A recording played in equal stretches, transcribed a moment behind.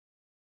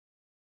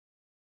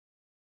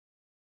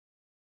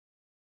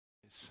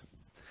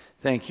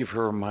Thank you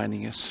for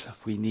reminding us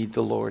we need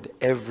the Lord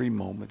every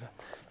moment,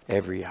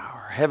 every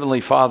hour. Heavenly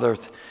Father,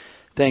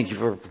 thank you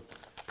for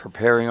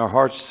preparing our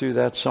hearts through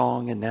that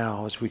song. And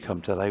now as we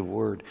come to thy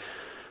word,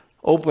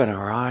 open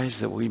our eyes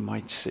that we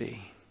might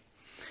see.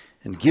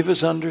 And give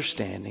us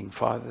understanding,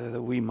 Father,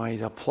 that we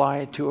might apply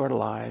it to our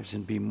lives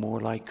and be more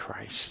like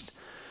Christ.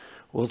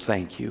 Well,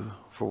 thank you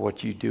for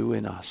what you do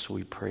in us.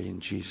 We pray in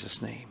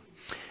Jesus' name.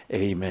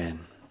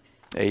 Amen.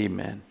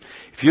 Amen.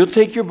 If you'll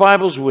take your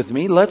Bibles with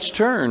me, let's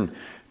turn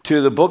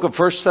to the book of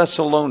 1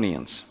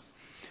 Thessalonians.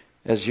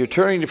 As you're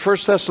turning to 1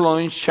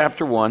 Thessalonians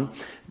chapter 1,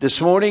 this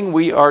morning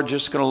we are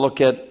just going to look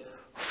at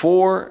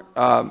 5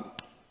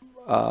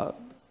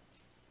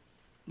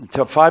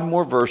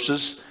 more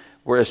verses.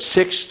 We're at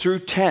 6 through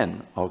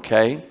 10,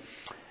 okay?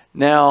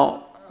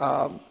 Now,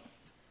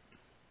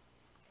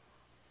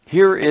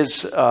 here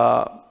is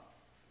a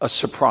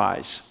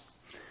surprise.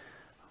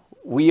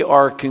 We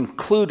are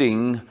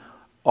concluding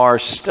our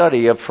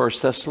study of 1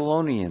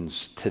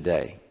 Thessalonians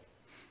today.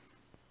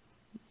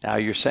 Now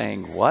you're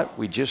saying, what?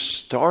 We just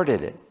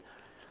started it.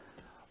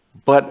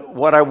 But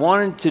what I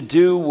wanted to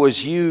do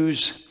was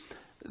use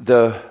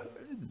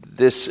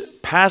this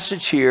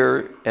passage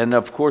here, and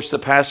of course the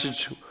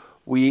passage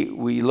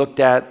we looked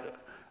at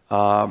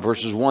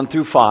verses 1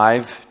 through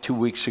 5 2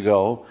 weeks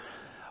ago,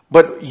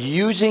 but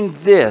using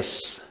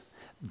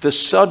the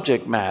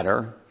subject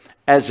matter,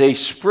 as a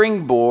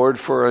springboard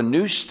for a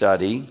new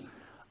study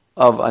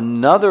of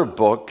another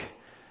book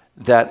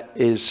that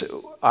is,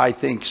 I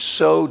think,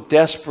 so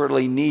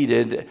desperately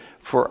needed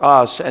for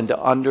us and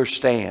to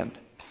understand.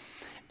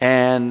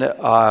 And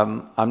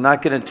I'm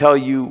not going to tell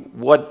you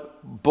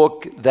what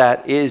book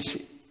that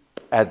is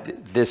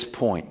at this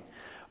point,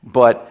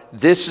 but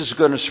this is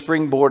going to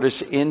springboard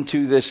us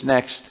into this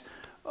next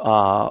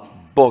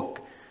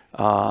book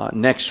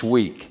next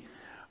week.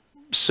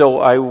 So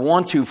I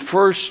want to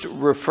first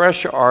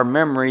refresh our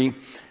memory,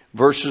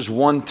 verses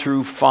 1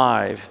 through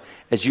 5.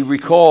 As you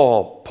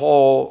recall,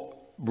 Paul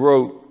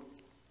wrote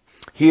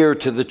here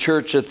to the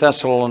church at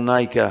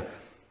Thessalonica,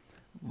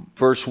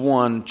 verse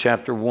 1,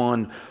 chapter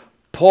 1,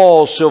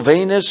 Paul,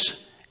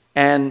 Silvanus,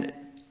 and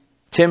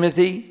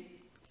Timothy,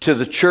 to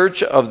the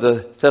church of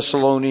the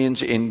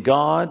Thessalonians in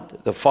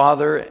God, the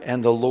Father,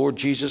 and the Lord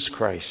Jesus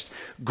Christ.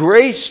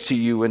 Grace to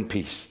you and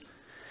peace.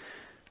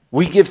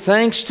 We give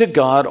thanks to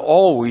God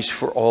always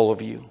for all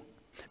of you,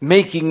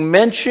 making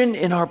mention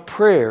in our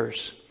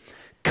prayers,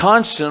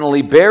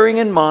 constantly bearing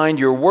in mind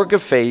your work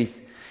of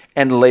faith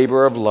and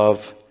labor of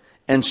love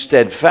and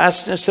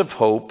steadfastness of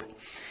hope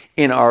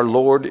in our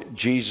Lord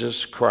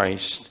Jesus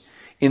Christ,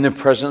 in the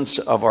presence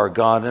of our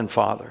God and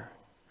Father.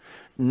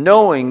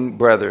 Knowing,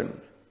 brethren,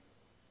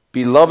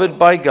 beloved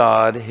by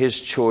God,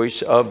 his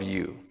choice of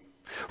you.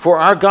 For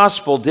our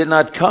gospel did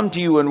not come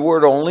to you in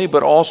word only,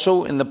 but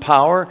also in the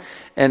power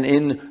and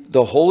in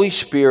the Holy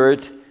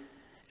Spirit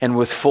and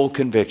with full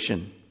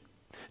conviction,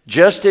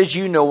 just as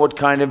you know what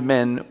kind of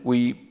men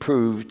we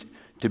proved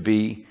to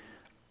be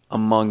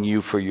among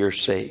you for your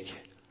sake.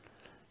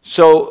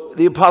 So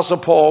the Apostle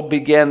Paul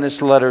began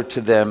this letter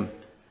to them,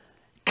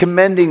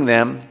 commending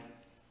them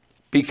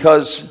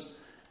because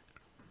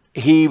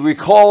he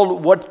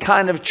recalled what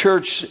kind of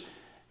church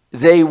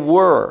they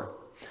were.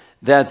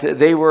 That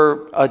they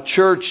were a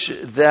church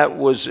that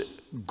was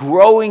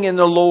growing in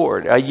the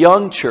Lord, a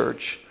young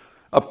church,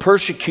 a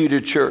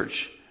persecuted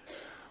church.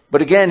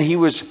 But again,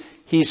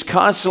 he's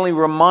constantly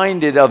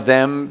reminded of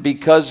them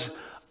because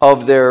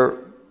of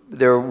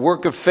their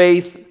work of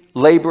faith,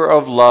 labor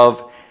of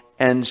love,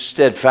 and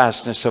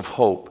steadfastness of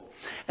hope.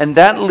 And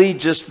that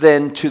leads us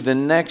then to the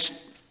next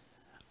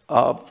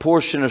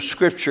portion of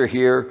Scripture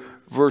here,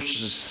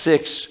 verses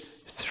 6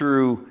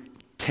 through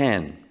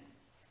 10.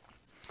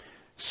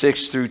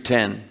 6 through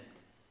 10.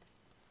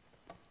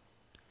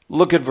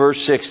 Look at verse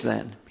 6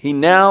 then. He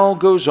now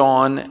goes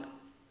on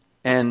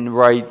and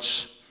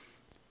writes,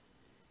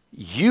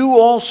 you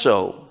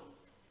also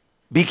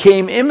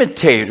became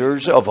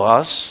imitators of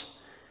us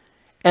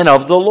and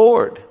of the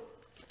Lord,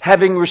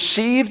 having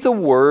received the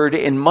word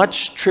in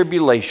much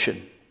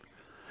tribulation,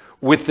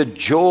 with the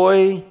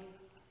joy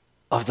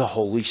of the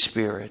Holy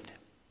Spirit,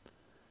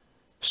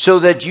 so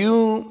that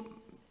you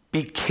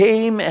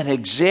became an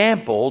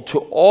example to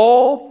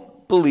all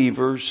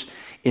believers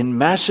in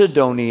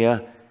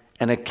Macedonia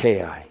and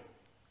Achaia.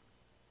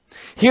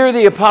 Here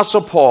the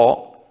Apostle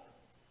Paul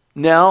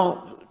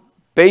now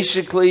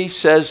basically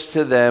says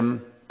to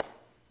them,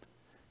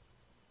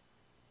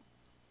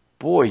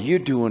 boy, you're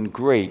doing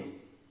great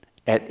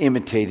at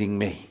imitating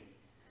me.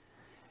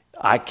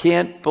 I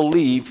can't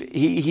believe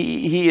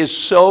he is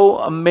so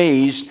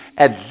amazed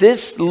at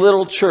this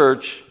little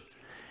church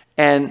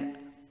and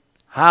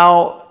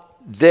how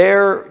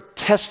their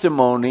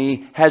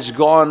testimony has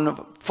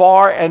gone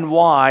far and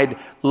wide,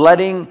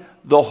 letting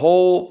the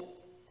whole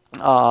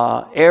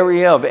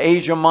area of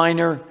Asia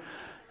Minor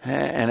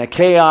and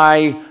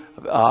Achaia,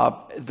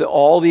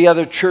 all the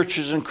other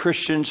churches and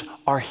Christians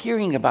are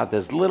hearing about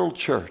this little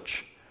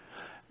church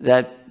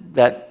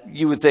that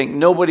you would think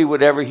nobody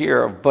would ever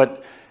hear of.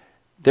 But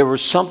there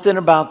was something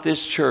about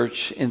this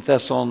church in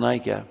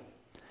Thessalonica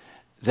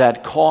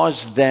that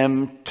caused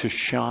them to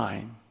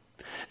shine.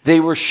 They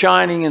were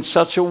shining in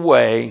such a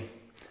way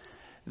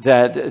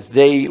that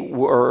they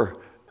were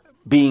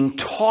being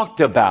talked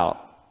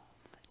about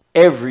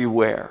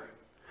everywhere.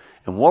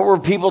 And what were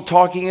people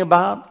talking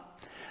about?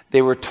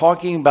 They were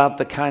talking about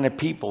the kind of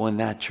people in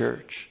that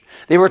church.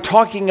 They were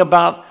talking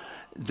about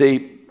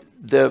the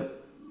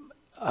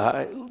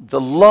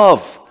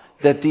love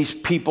that these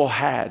people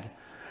had,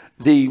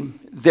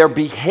 their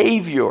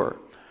behavior,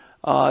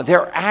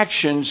 their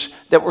actions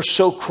that were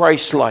so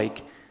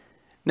Christ-like.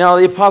 Now,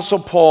 the Apostle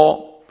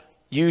Paul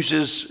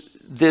uses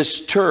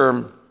this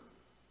term,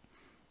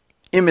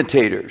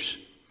 imitators.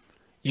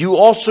 You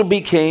also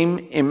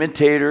became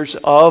imitators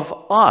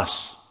of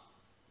us.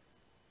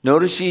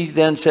 Notice he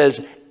then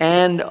says,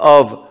 and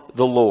of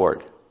the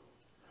Lord.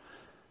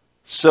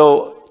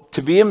 So,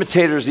 to be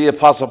imitators of the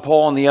Apostle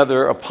Paul and the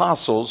other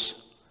apostles,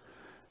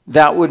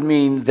 that would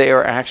mean they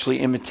are actually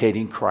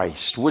imitating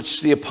Christ,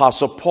 which the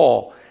Apostle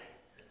Paul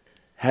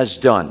has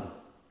done.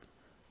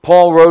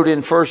 Paul wrote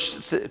in 1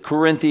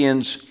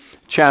 Corinthians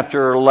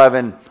chapter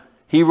 11,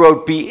 he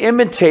wrote, be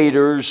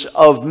imitators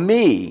of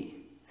me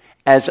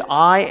as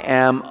I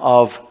am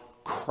of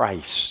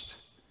Christ.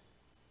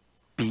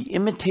 Be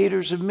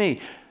imitators of me.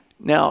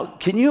 Now,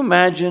 can you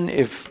imagine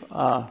if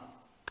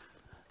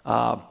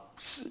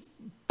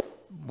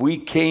we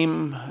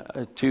came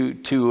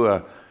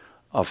to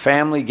a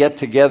family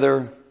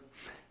get-together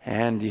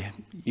and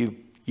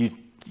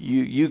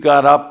you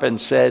got up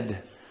and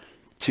said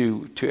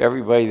to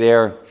everybody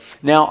there,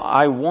 now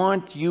I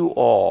want you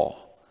all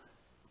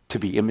to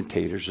be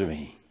imitators of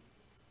me.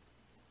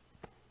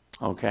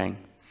 Okay?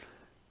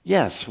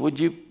 Yes, would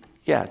you?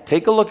 Yeah,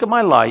 take a look at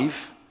my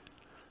life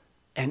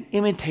and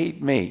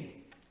imitate me.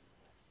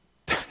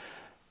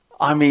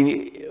 I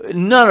mean,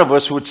 none of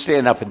us would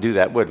stand up and do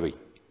that, would we?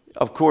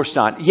 Of course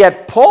not.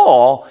 Yet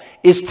Paul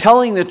is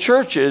telling the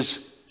churches,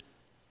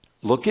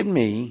 look at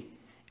me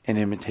and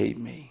imitate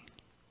me.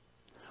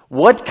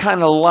 What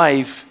kind of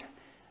life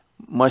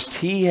must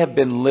he have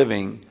been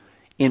living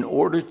in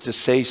order to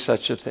say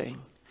such a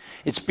thing?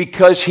 It's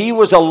because he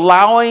was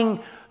allowing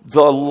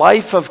the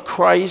life of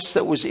Christ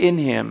that was in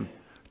him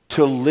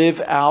to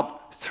live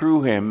out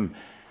through him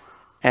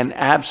and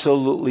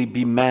absolutely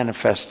be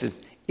manifested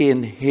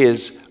in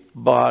his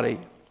body.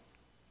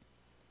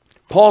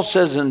 Paul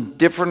says on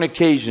different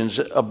occasions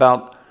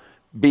about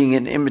being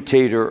an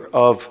imitator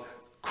of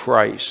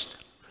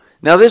Christ.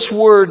 Now, this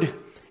word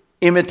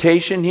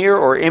imitation here,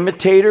 or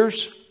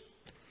imitators,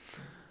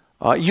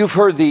 you've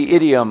heard the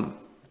idiom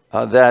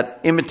that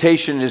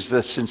imitation is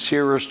the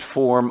sincerest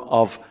form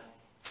of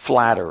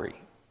flattery.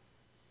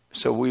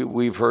 So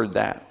we've heard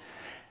that.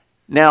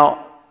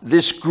 Now,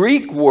 this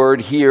Greek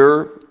word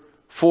here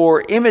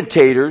for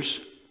imitators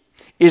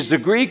is the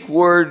Greek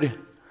word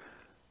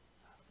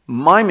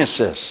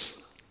mimesis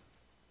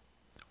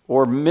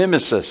or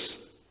mimesis.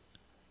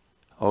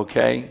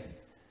 Okay?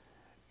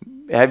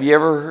 Have you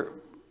ever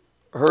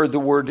heard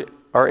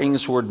our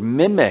English word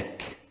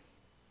mimic?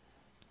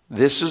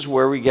 This is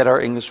where we get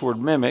our English word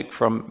mimic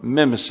from,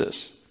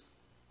 mimesis.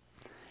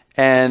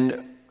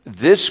 And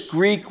this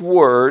Greek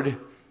word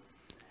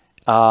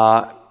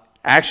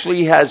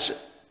actually has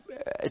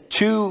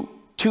two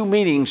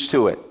meanings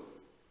to it.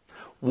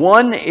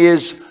 One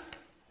is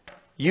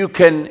you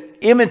can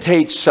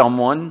imitate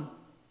someone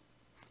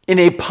in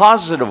a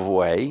positive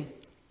way,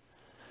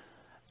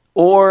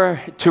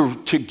 or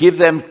to give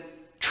them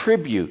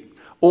tribute,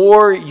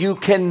 or you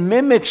can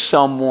mimic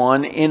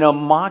someone in a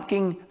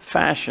mocking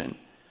fashion.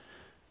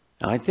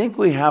 Now, I think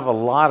we have a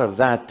lot of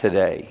that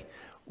today.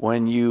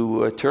 When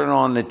you turn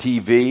on the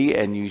TV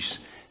and you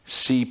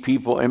see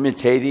people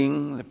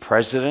imitating the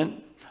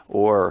president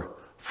or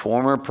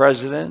former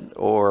president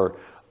or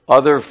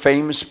other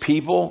famous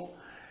people,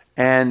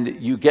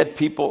 and you get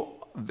people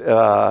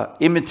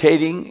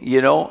imitating,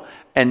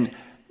 and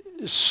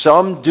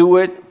some do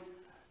it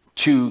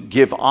to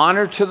give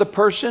honor to the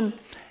person,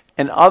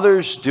 and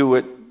others do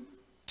it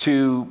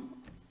to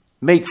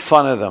make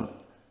fun of them,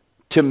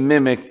 to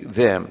mimic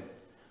them.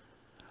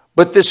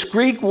 But this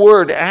Greek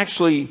word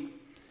actually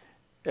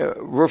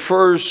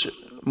refers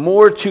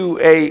more to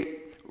a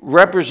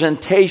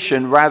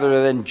representation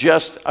rather than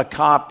just a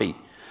copy.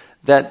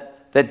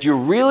 That you're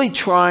really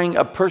trying,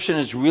 a person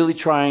is really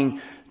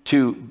trying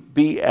to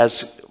be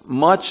as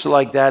much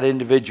like that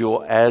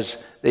individual as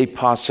they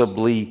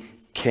possibly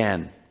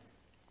can.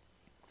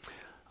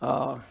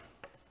 When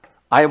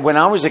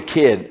I was a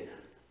kid,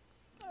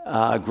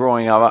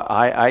 growing up,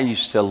 I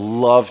used to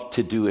love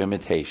to do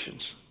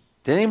imitations.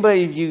 Did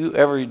anybody of you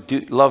ever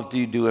love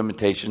to do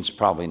imitations?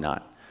 Probably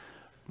not.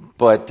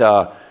 But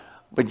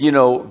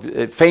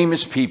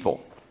famous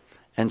people.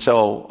 And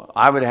so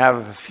I would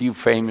have a few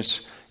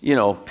famous,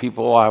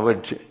 people I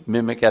would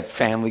mimic at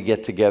family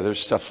get-togethers,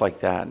 stuff like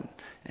that.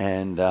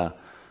 And,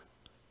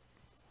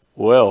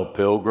 well,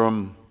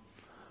 Pilgrim,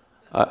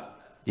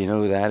 you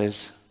know who that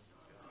is?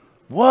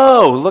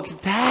 Whoa, look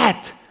at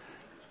that.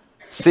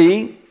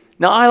 See?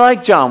 Now, I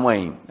like John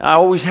Wayne. I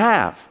always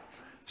have.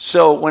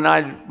 So when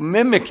I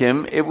mimic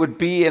him, it would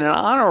be in an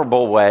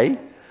honorable way,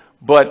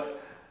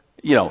 but,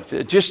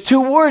 just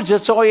 2 words,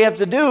 that's all you have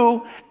to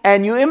do,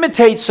 and you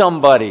imitate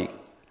somebody.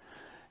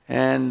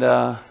 And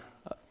let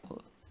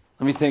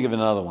me think of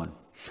another one.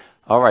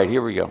 All right,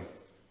 here we go.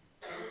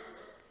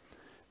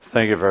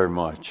 Thank you very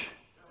much.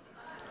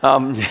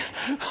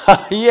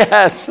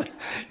 Yes,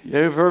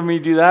 you've heard me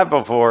do that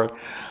before.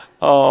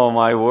 Oh,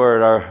 my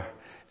word, our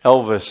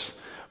Elvis.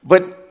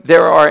 But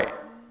there are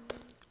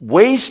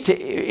ways to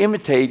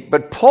imitate,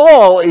 but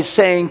Paul is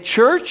saying,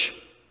 church,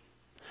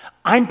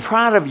 I'm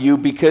proud of you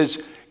because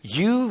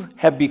you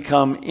have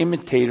become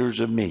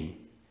imitators of me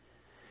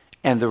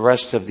and the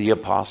rest of the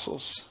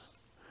apostles.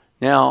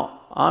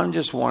 Now, I'm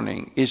just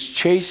wondering, is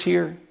Chase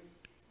here?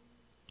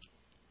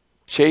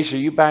 Chase, are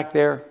you back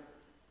there?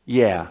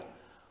 Yeah.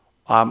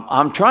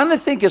 I'm trying to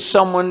think of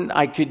someone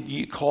I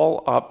could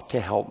call up to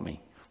help me.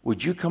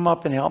 Would you come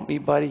up and help me,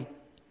 buddy?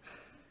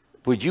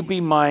 Would you be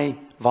my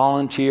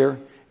volunteer?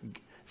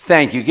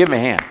 Thank you. Give him a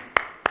hand.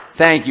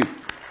 Thank you.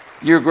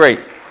 You're great.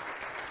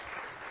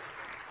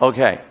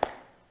 Okay.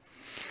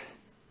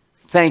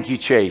 Thank you,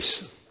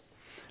 Chase,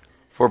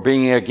 for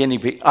being a guinea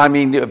pig.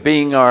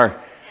 Being our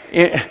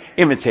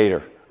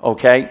imitator.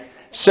 Okay.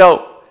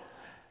 So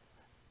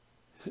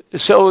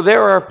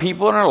there are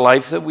people in our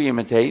life that we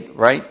imitate,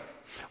 right?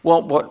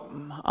 Well,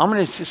 I'm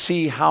going to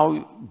see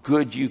how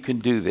good you can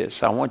do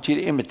this. I want you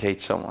to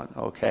imitate someone,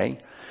 okay?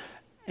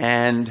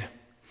 And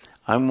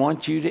I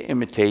want you to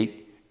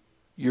imitate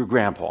your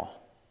grandpa,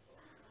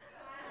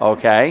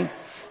 okay?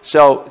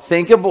 So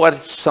think of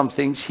what some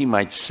things he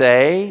might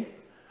say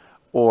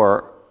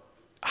or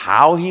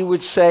how he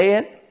would say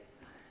it.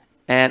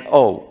 And,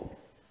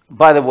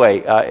 by the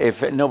way,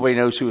 if nobody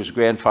knows who his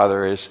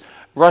grandfather is,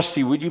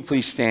 Rusty, would you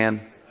please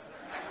stand?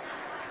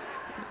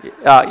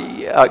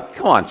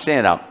 Come on,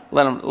 stand up.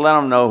 Let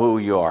him know who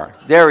you are.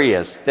 There he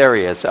is.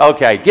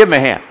 Okay, give him a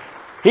hand.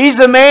 He's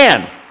the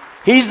man.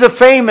 He's the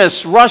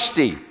famous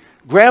Rusty,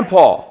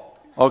 Grandpa.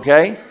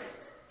 Okay,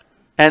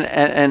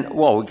 and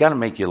well, we got to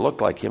make you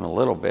look like him a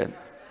little bit.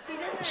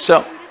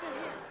 So,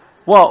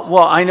 well,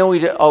 I know he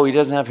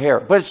doesn't have hair,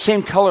 but it's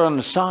same color on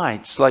the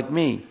sides, like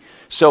me.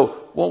 So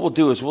what we'll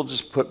do is we'll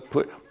just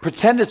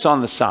pretend it's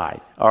on the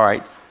side. All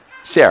right,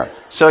 Sarah.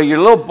 So you're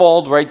a little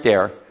bald right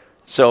there.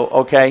 So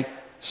okay.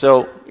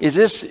 So is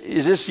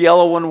this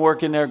yellow one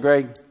working there,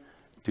 Greg?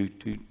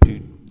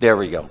 There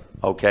we go.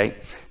 Okay.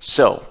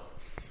 So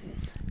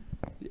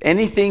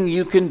anything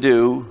you can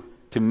do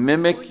to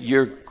mimic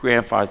your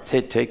grandfather,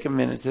 take a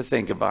minute to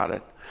think about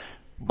it.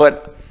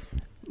 But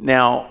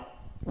now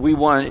we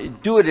want to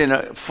do it in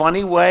a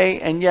funny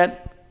way, and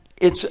yet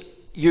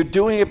you're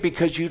doing it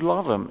because you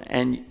love him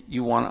and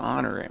you want to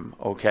honor him.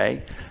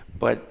 Okay.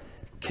 But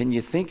can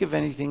you think of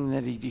anything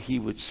that he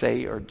would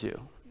say or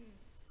do?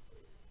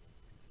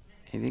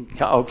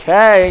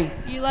 Okay.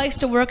 He likes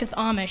to work with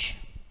Amish.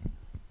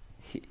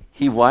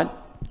 He what?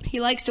 He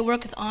likes to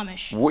work with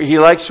Amish. He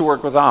likes to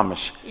work with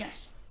Amish.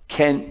 Yes.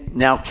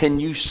 Can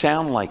you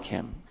sound like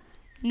him?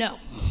 No.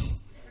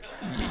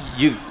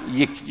 You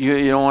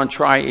don't want to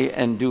try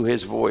and do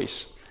his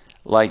voice,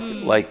 like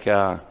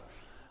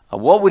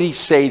what would he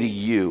say to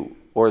you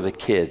or the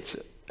kids?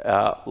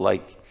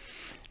 Like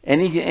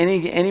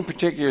any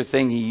particular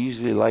thing he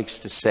usually likes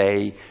to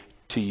say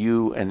to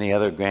you and the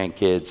other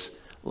grandkids.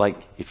 Like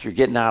if you're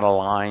getting out of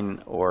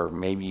line or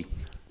maybe...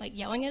 Like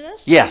yelling at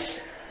us?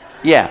 Yes.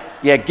 Yeah.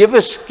 Give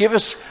us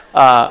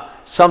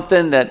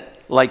something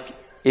that, like,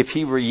 if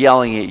he were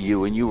yelling at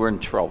you and you were in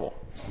trouble.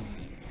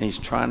 And he's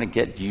trying to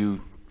get you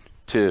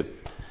to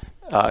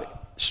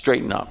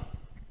straighten up.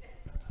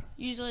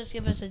 Usually just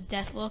give us a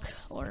death look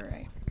or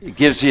a... It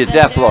gives you a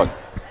death look.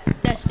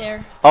 Death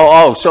stare.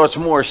 Oh, so it's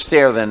more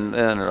stare than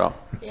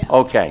yeah.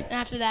 Okay. And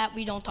after that,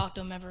 we don't talk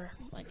to him ever.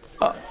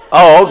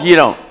 You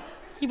don't?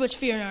 He puts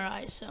fear in our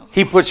eyes, so.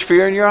 He puts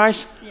fear in your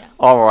eyes? Yeah.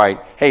 All right.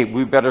 Hey,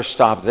 we better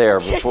stop there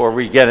before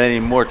we get any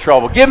more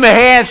trouble. Give him a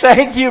hand.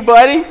 Thank you,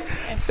 buddy.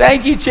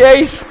 Thank you,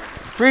 Chase.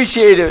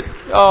 Appreciate it.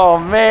 Oh,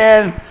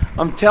 man.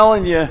 I'm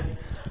telling you.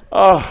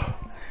 Oh.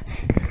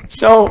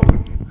 So,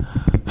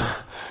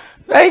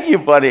 thank you,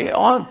 buddy.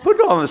 Put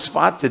it on the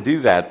spot to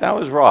do that. That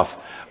was rough.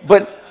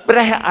 But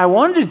I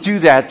wanted to do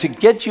that to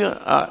get you,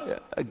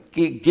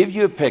 give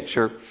you a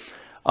picture.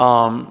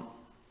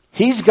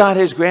 He's got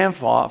his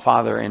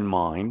grandfather in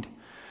mind,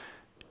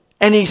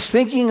 and he's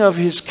thinking of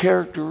his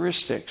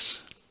characteristics.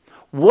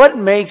 What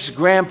makes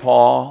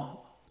Grandpa?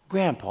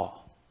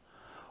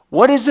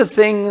 What is the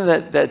thing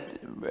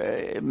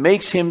that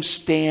makes him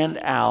stand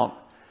out?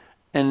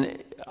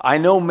 And I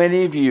know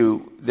many of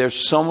you,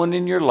 there's someone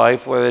in your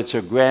life, whether it's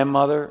a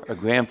grandmother, a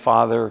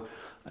grandfather,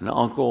 an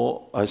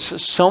uncle,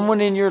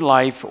 someone in your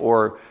life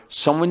or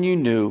someone you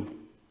knew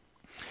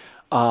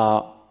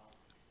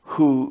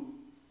who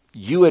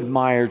you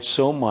admired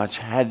so much,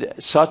 had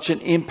such an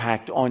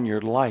impact on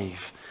your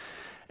life,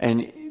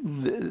 and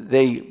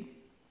they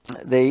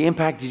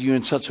impacted you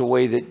in such a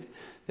way that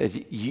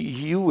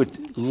you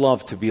would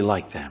love to be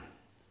like them.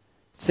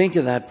 Think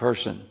of that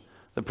person,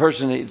 the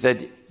person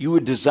that you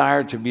would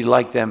desire to be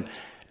like them.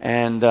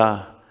 And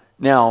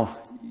Now,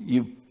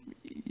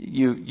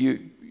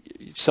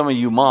 some of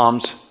you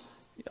moms,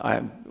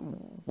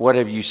 what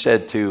have you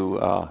said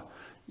to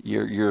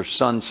your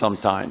son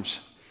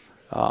sometimes?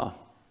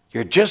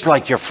 You're just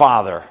like your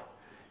father,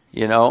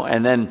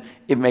 and then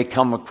it may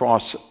come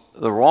across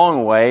the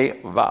wrong way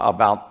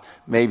about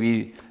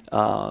maybe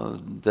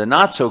the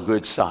not so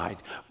good side.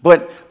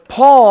 But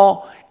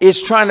Paul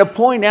is trying to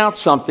point out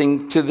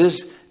something to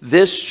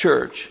this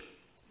church.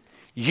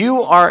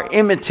 You are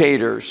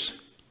imitators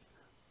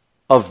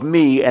of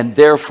me and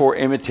therefore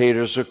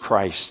imitators of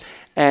Christ.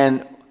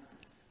 And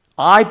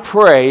I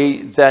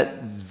pray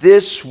that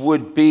this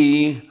would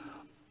be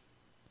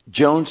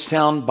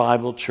Jonestown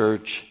Bible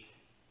Church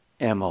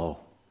MO.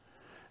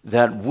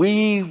 That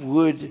we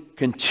would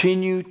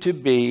continue to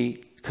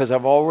be, because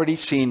I've already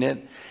seen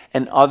it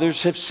and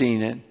others have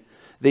seen it,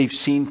 they've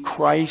seen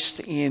Christ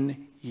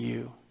in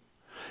you.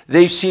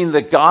 They've seen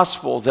the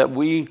gospel that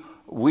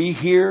we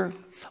hear,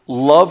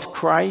 love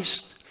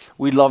Christ,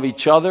 we love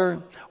each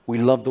other, we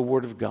love the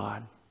Word of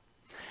God.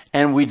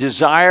 And we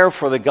desire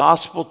for the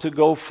gospel to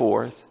go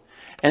forth.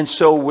 And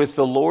so with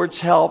the Lord's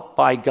help,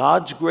 by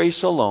God's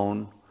grace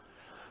alone,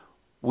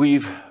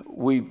 we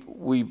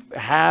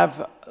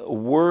have a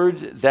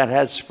word that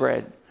has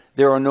spread.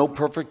 There are no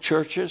perfect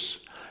churches.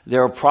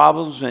 There are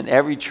problems in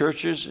every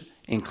church,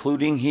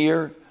 including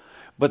here.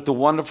 But the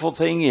wonderful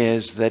thing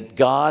is that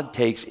God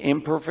takes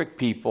imperfect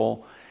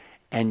people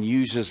and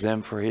uses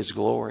them for His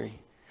glory.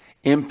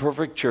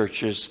 Imperfect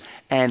churches,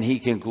 and He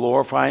can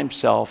glorify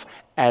Himself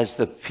as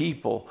the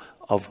people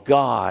of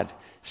God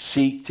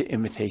seek to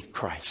imitate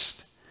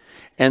Christ.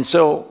 And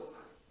so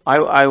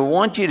I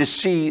want you to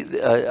see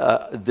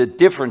the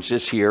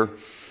differences here.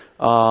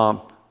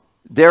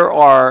 There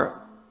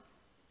are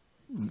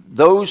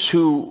those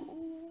who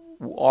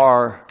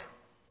are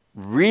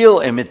real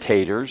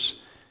imitators,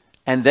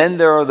 and then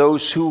there are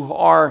those who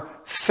are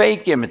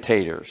fake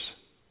imitators.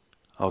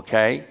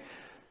 Okay?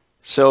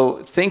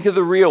 So think of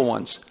the real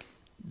ones.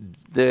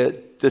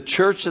 The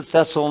church at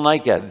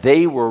Thessalonica,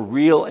 they were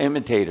real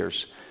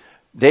imitators.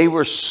 They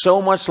were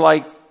so much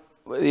like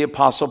the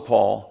Apostle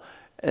Paul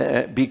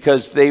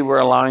because they were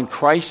allowing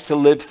Christ to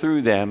live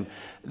through them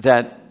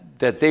that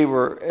they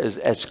were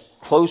as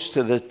close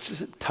to the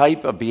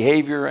type of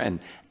behavior and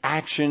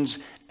actions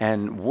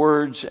and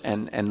words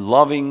and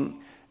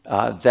loving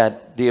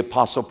that the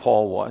Apostle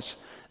Paul was.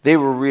 They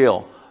were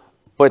real.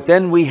 But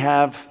then we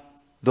have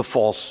the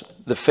false,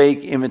 the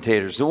fake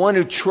imitators, the one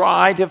who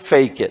try to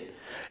fake it.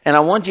 And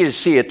I want you to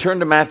see it. Turn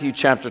to Matthew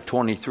chapter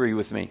 23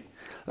 with me.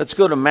 Let's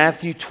go to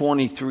Matthew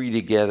 23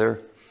 together.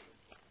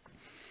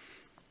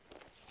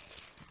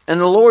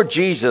 And the Lord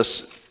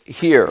Jesus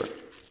here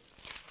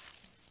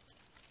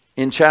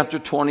in chapter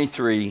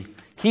 23,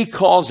 He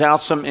calls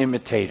out some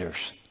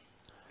imitators.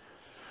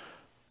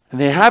 And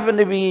they happen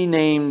to be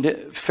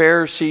named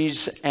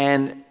Pharisees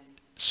and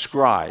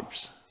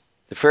scribes.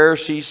 The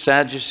Pharisees,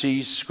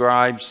 Sadducees,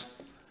 scribes.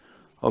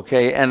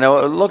 Okay, and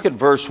look at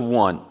verse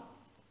 1.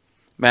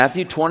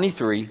 Matthew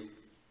 23.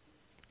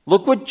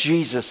 Look what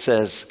Jesus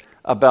says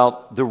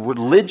about the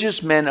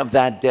religious men of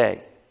that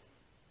day.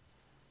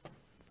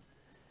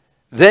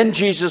 Then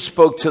Jesus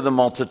spoke to the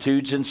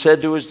multitudes and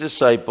said to His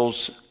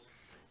disciples,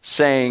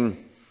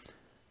 saying,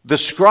 the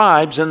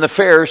scribes and the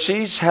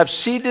Pharisees have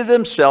seated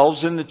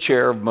themselves in the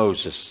chair of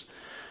Moses.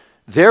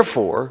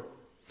 Therefore,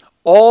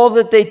 all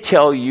that they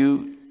tell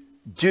you,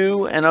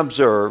 do and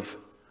observe,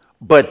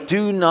 but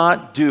do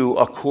not do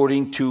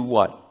according to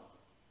what?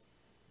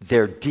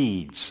 Their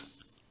deeds.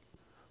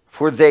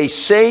 For they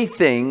say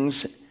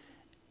things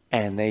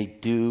and they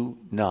do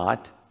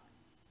not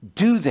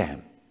do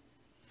them.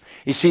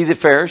 You see, the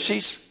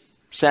Pharisees,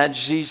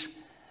 Sadducees,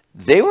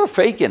 they were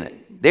faking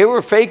it. They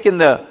were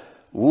faking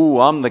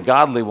I'm the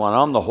godly one.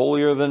 I'm the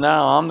holier than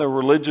thou. I'm the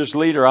religious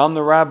leader. I'm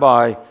the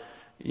rabbi.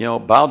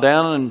 Bow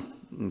down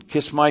and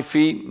kiss my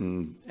feet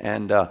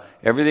and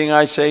everything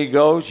I say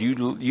goes.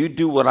 You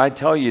do what I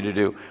tell you to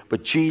do.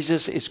 But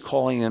Jesus is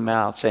calling them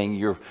out, saying,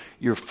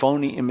 you're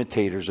phony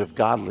imitators of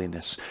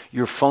godliness.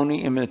 You're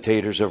phony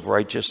imitators of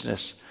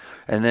righteousness.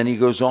 And then He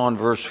goes on,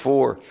 verse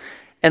 4.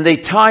 And they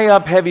tie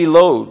up heavy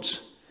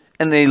loads,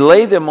 and they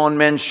lay them on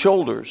men's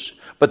shoulders,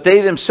 but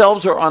they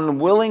themselves are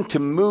unwilling to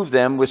move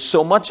them with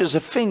so much as a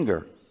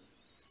finger.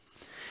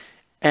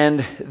 And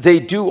they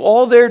do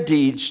all their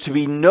deeds to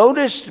be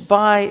noticed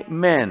by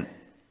men.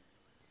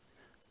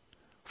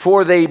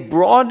 For they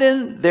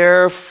broaden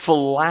their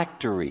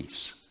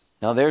phylacteries.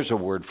 Now there's a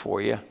word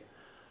for you.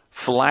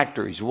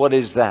 Phylacteries. What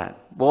is that?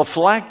 Well,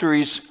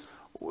 phylacteries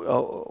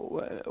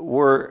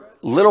were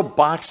little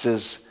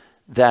boxes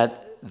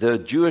that the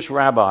Jewish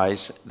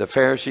rabbis, the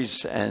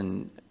Pharisees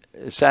and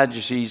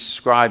Sadducees,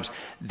 scribes,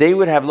 they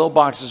would have little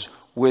boxes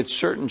with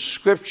certain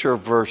scripture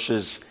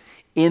verses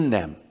in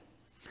them.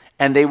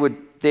 And they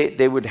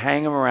would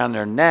hang them around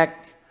their neck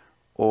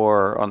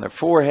or on their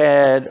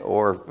forehead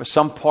or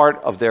some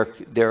part of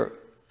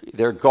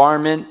their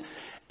garment.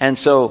 And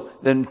so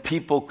then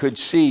people could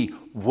see,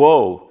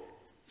 whoa,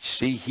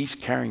 see, he's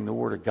carrying the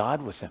Word of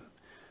God with him.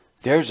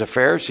 There's a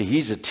Pharisee.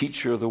 He's a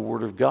teacher of the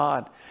Word of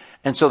God.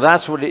 And so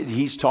that's what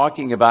he's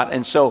talking about.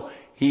 And so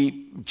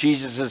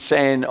Jesus is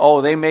saying,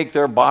 oh, they make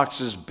their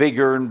boxes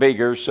bigger and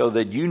bigger so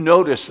that you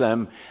notice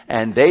them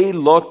and they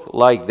look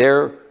like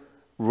they're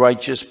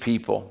righteous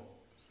people.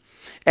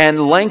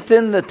 And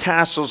lengthen the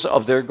tassels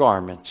of their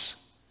garments.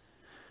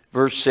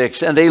 Verse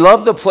 6, and they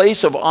love the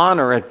place of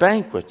honor at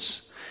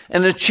banquets,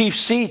 and the chief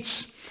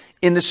seats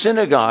in the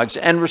synagogues,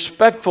 and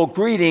respectful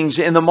greetings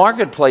in the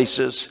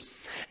marketplaces,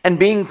 and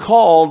being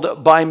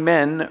called by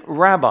men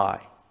rabbi.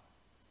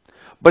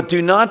 But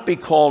do not be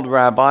called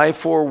rabbi,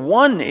 for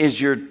one is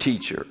your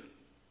teacher,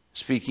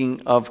 speaking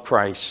of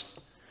Christ,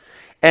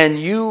 and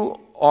you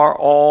are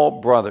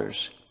all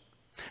brothers.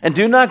 And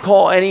do not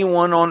call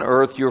anyone on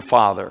earth your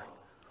father,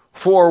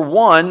 for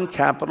one,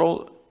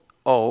 capital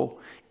O,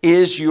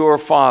 is your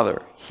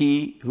Father,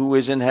 he who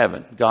is in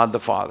heaven, God the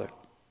Father.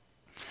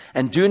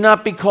 And do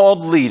not be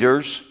called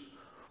leaders,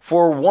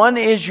 for one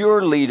is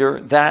your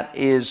leader, that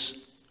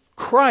is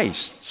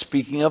Christ,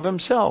 speaking of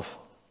himself.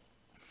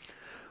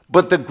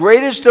 But the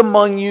greatest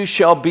among you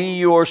shall be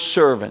your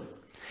servant,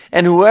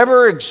 and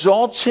whoever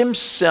exalts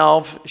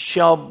himself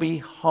shall be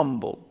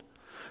humbled.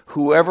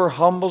 Whoever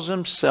humbles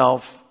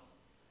himself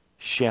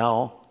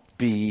shall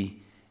be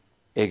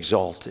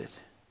exalted.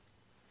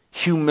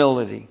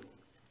 Humility.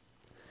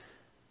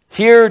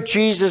 Here,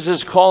 Jesus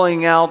is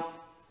calling out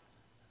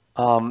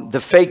the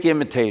fake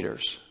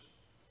imitators.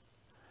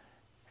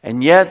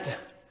 And yet,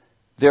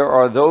 there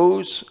are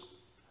those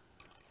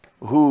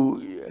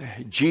who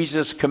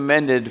Jesus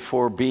commended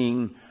for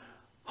being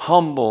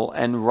humble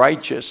and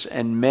righteous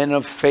and men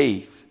of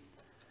faith.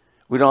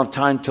 We don't have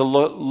time to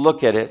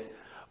look at it,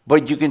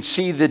 but you can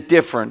see the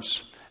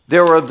difference.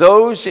 There are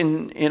those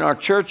in our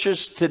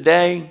churches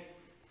today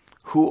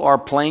who are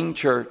playing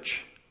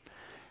church,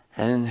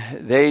 and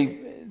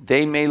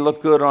they may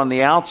look good on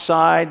the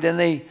outside,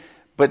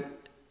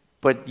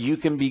 but you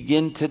can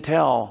begin to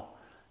tell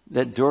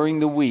that during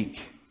the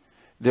week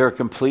they're a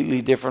completely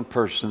different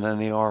person than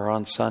they are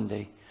on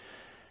Sunday,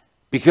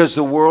 because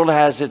the world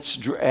has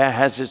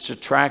its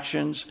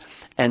attractions,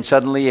 and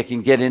suddenly it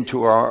can get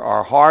into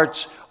our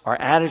hearts, our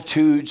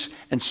attitudes,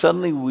 and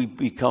suddenly we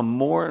become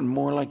more and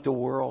more like the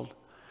world,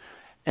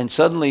 and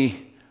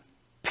suddenly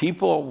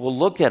people will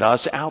look at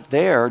us out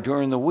there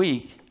during the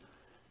week,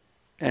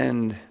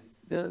 and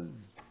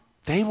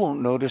they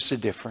won't notice a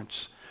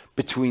difference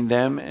between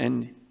them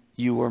and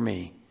you or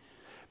me,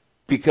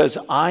 because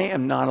I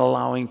am not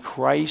allowing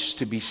Christ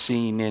to be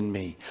seen in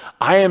me.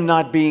 I am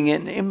not being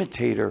an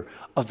imitator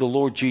of the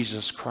Lord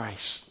Jesus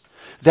Christ.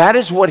 That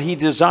is what he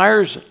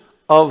desires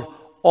of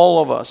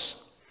all of us.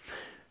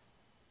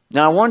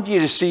 Now, I want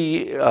you to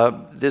see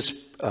this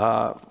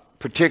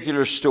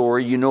particular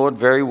story. You know it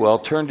very well.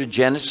 Turn to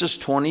Genesis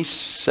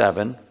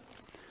 27.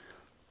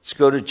 Let's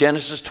go to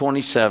Genesis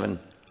 27.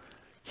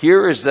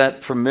 Here is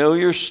that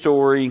familiar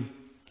story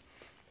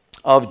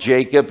of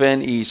Jacob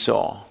and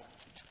Esau.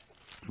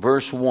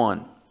 Verse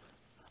 1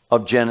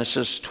 of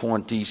Genesis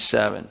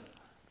 27.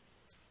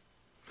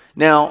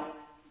 Now,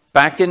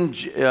 back in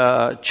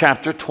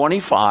chapter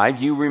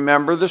 25, you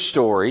remember the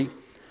story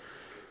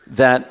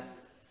that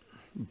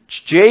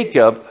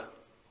Jacob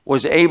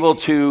was able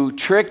to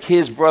trick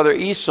his brother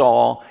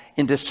Esau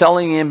into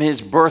selling him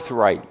his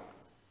birthright.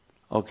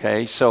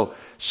 Okay, so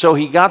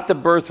he got the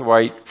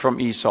birthright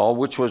from Esau,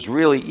 which was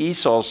really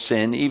Esau's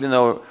sin, even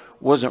though it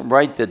wasn't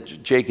right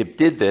that Jacob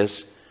did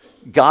this.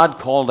 God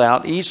called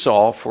out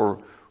Esau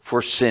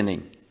for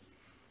sinning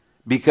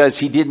because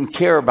he didn't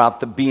care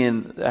about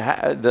being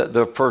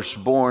the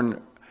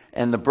firstborn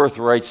and the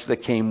birthrights that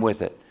came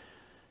with it.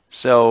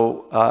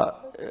 So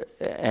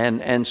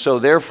and so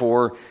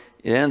therefore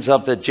it ends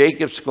up that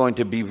Jacob's going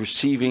to be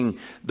receiving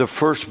the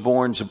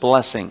firstborn's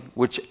blessing,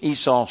 which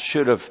Esau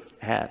should have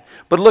had.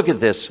 But look at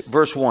this,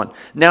 verse 1.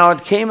 Now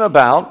it came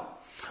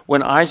about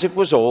when Isaac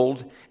was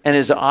old, and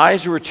his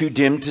eyes were too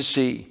dim to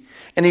see.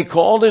 And he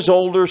called his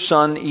older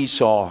son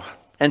Esau,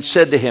 and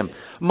said to him,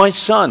 "My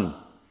son."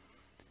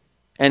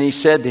 And he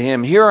said to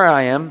him, "Here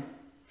I am."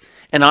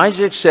 And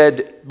Isaac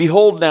said,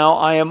 "Behold, now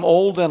I am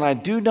old, and I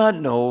do not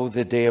know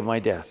the day of my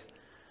death.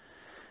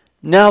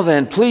 Now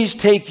then, please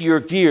take your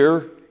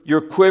gear,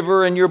 your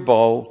quiver, and your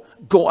bow.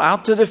 Go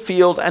out to the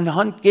field and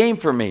hunt game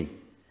for me.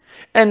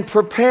 And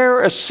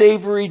prepare a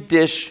savory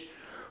dish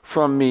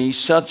from me,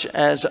 such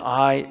as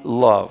I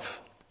love.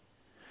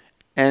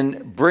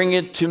 And bring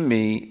it to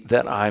me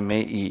that I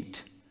may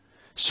eat,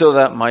 so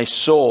that my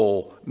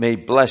soul may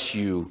bless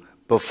you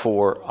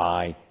before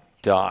I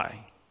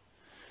die."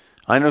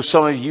 I know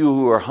some of you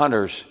who are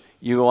hunters,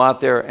 you go out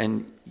there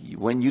and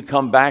when you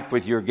come back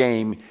with your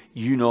game,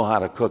 you know how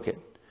to cook it.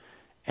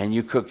 And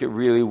you cook it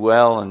really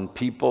well, and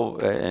people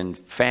and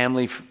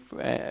family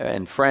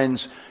and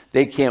friends,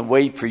 they can't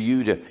wait for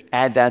you to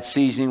add that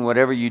seasoning,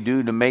 whatever you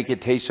do to make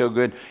it taste so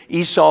good.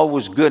 Esau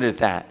was good at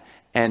that,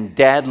 and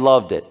Dad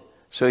loved it.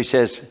 So he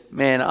says,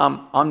 "Man,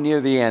 I'm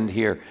near the end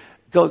here.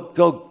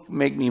 Go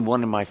make me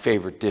one of my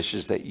favorite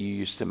dishes that you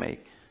used to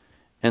make."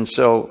 And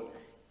so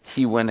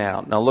he went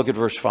out. Now look at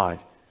verse 5.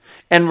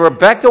 And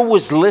Rebekah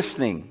was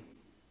listening.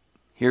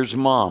 Here's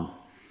Mom.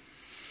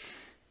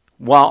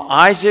 while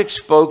Isaac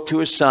spoke to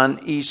his son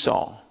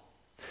Esau.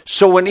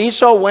 So when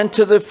Esau went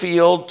to the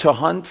field to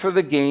hunt for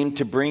the game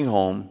to bring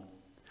home,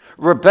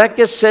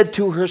 Rebekah said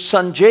to her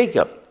son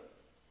Jacob,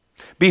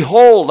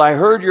 "Behold, I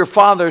heard your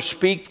father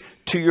speak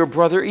to your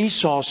brother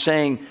Esau,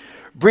 saying,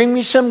 'Bring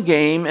me some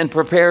game and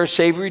prepare a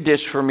savory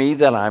dish for me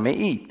that I may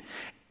eat,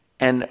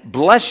 and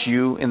bless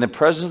you in the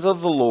presence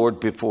of the Lord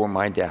before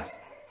my death.'"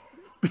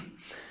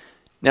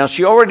 Now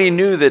she already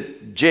knew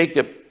that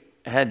Jacob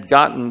had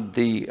gotten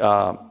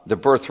the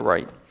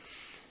birthright.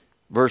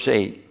 Verse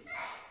 8.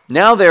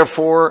 "Now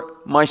therefore,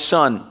 my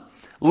son,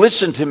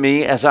 listen to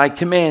me as I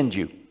command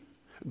you.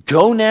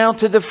 Go now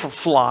to the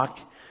flock,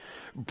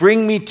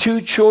 bring me 2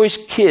 choice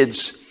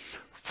kids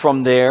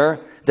from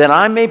there, that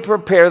I may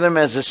prepare them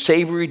as a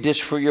savory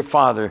dish for your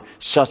father,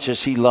 such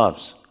as he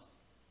loves.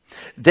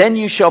 Then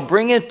you shall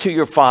bring it to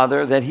your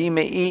father, that he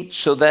may eat,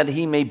 so that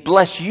he may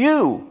bless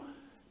you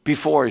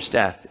before his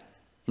death,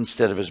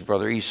 instead of his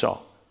brother Esau."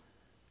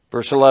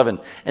 Verse 11.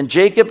 "And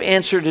Jacob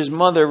answered his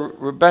mother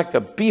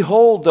Rebekah,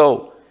 'Behold,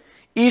 though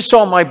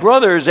Esau my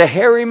brother is a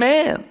hairy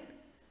man,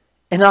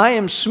 and I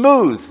am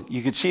smooth.'"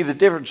 You can see the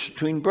difference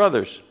between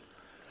brothers.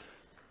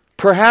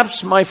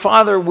 "Perhaps my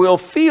father will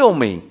feel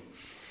me,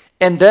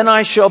 and then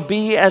I shall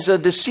be as a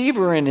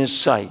deceiver in his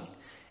sight,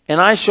 and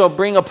I shall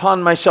bring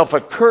upon myself a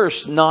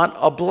curse, not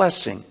a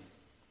blessing."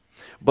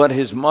 But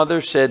his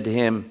mother said to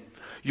him,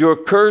 "Your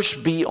curse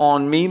be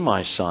on me,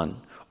 my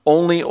son.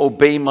 Only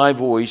obey my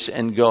voice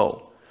and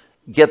go.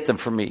 Get them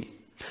for me."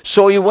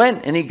 So he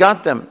went and he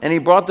got them, and he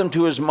brought them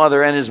to his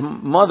mother, and his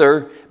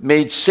mother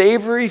made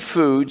savory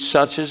food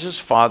such as his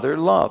father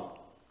loved.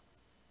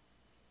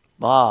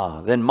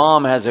 Then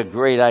mom has a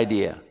great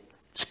idea.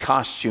 It's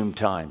costume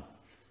time.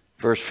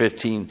 Verse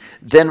 15.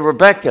 "Then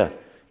Rebekah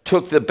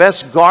took the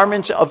best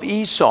garments of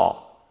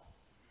Esau,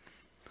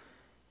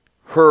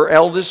 her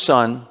eldest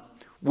son,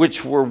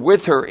 which were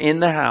with her in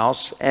the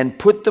house, and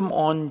put them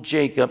on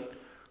Jacob,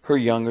 her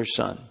younger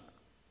son."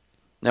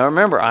 Now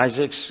remember,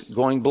 Isaac's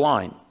going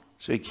blind,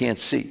 so he can't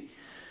see.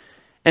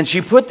 "And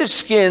she put the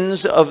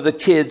skins of the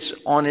kids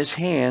on his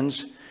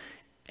hands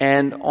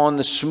and on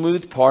the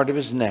smooth part of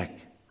his neck,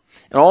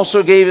 and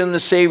also gave him the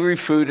savory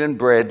food and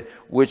bread,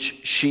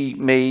 which she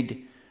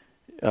made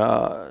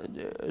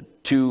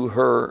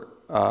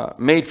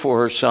made for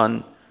her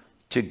son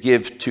to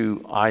give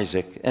to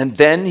Isaac. And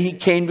then he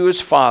came to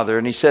his father,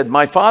 and he said,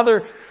 'My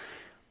father.'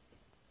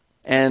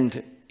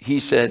 And he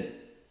said,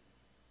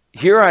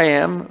 'Here I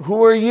am.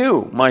 Who are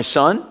you, my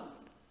son?'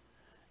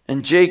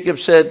 And Jacob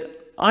said,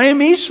 'I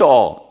am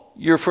Esau,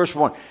 your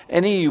firstborn.'"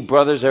 Any of you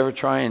brothers ever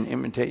try and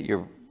imitate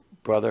your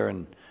brother,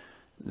 and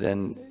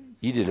then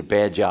you did a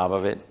bad job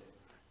of it?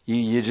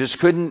 You just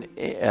couldn't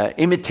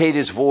imitate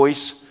his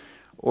voice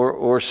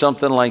or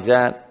something like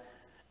that.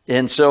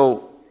 And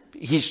so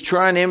he's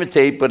trying to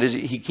imitate, but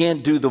he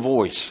can't do the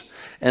voice.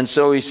 And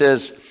so he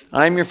says,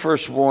 "I'm your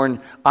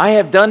firstborn. I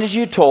have done as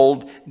you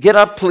told. Get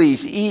up,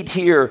 please. Eat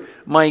here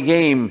my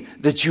game,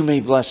 that you may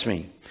bless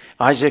me."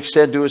 Isaac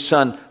said to his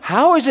son,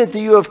 "How is it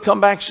that you have come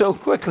back so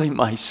quickly,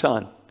 my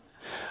son?"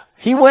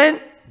 He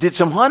went, did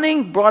some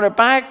hunting, brought it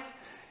back,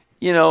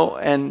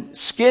 and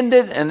skinned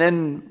it, and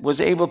then was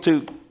able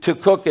to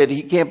cook it.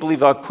 He can't believe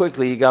how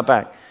quickly he got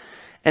back.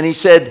 And he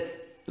said,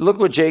 look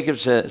what Jacob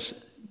says,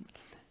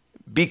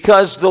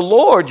 "Because the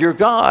Lord, your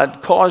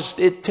God, caused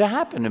it to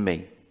happen to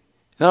me."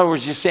 In other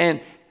words, he's saying,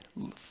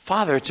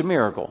 "Father, it's a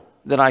miracle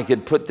that I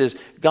could put this.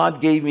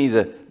 God gave me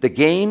the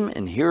game,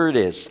 and here it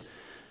is."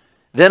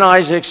 Then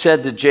Isaac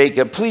said to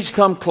Jacob, "Please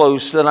come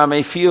close, that I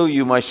may feel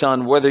you, my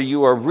son, whether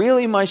you are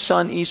really my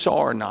son Esau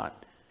or not."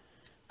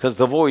 Because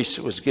the voice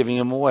was giving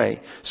him away.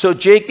 So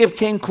Jacob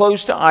came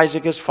close to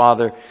Isaac, his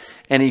father,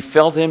 and he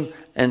felt him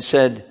and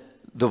said,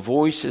 "The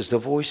voice is the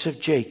voice of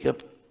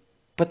Jacob,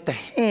 but the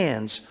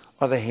hands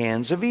are the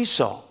hands of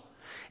Esau."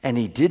 And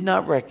he did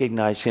not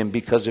recognize him,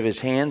 because of his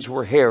hands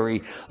were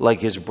hairy like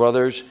his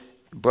brother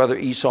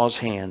Esau's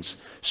hands.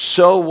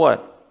 So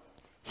what?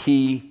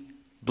 He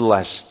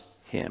blessed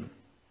him.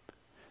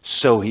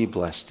 So he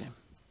blessed him.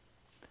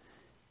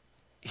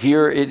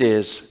 Here it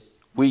is.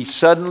 We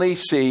suddenly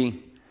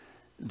see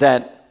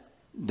that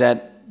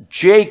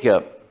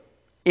Jacob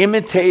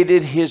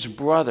imitated his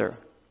brother.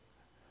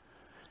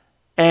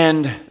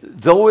 And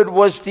though it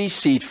was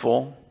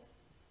deceitful,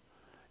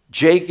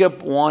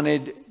 Jacob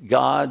wanted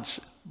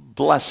God's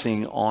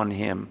blessing on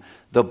him,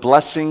 the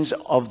blessings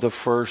of the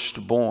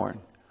firstborn.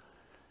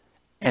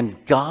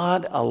 And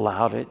God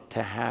allowed it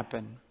to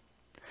happen.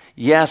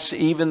 Yes,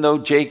 even though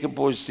Jacob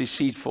was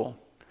deceitful,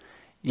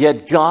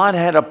 yet God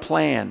had a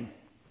plan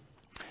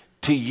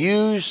to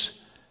use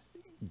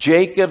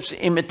Jacob's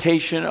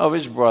imitation of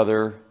his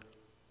brother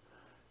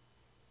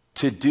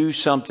to do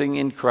something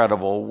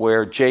incredible,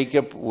 where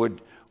Jacob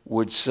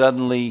would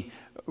suddenly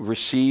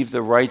receive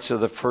the rights of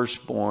the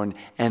firstborn,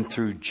 and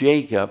through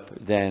Jacob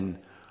then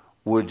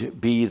would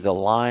be the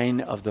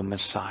line of the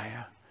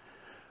Messiah.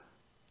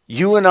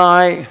 You and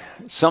I,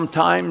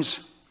 sometimes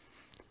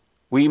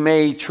we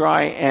may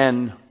try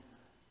and,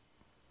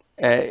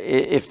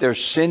 if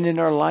there's sin in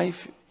our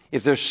life,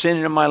 if there's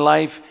sin in my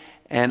life,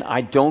 and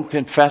I don't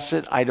confess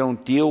it, I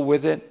don't deal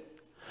with it,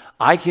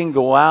 I can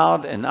go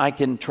out and I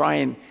can try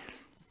and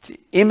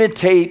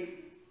imitate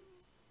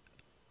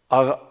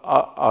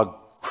a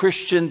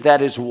Christian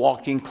that is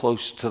walking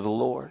close to the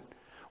Lord.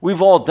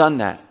 We've all done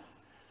that.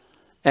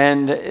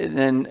 And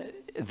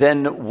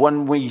then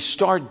when we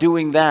start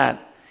doing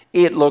that,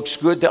 it looks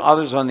good to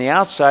others on the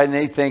outside, and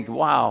they think,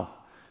 wow,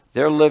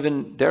 they're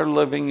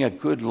living a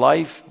good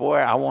life. Boy,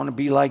 I want to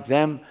be like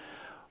them.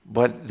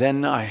 But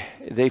then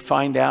they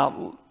find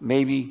out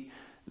maybe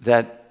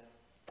that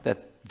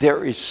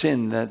there is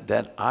sin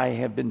that I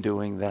have been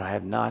doing that I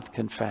have not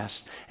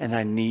confessed, and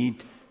I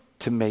need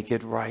to make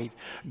it right.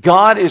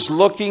 God is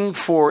looking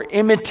for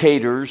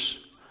imitators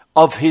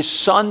of his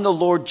Son, the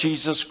Lord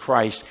Jesus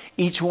Christ,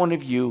 each one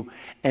of you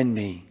and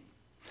me.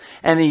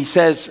 And he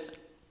says,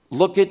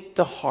 look at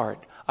the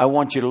heart. I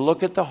want you to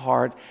look at the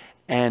heart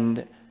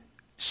and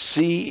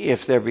see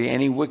if there be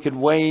any wicked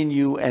way in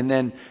you, and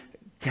then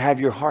have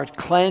your heart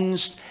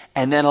cleansed,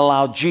 and then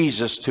allow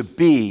Jesus to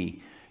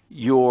be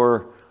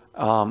your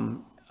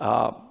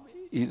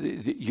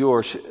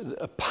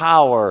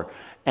power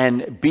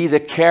and be the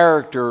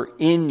character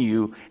in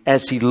you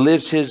as he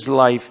lives his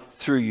life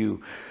through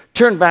you.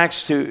 Turn back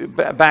to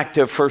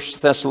 1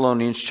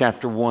 Thessalonians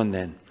chapter 1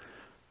 then.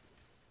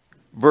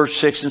 Verse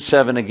 6 and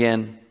 7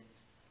 again.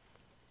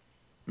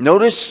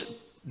 Notice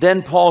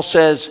then Paul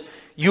says,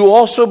 you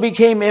also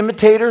became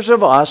imitators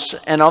of us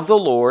and of the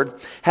Lord,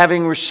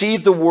 having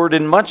received the word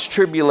in much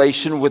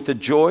tribulation with the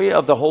joy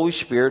of the Holy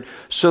Spirit,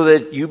 so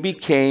that you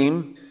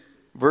became,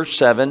 verse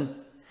 7,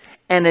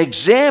 an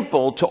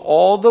example to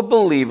all the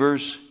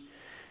believers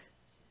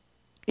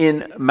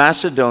in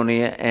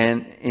Macedonia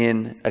and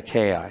in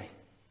Achaia.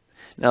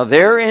 Now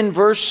there in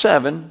verse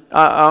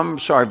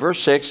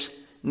 6,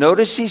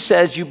 notice he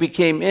says you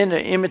became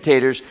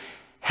imitators,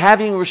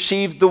 having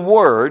received the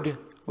word,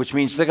 which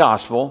means the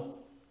gospel,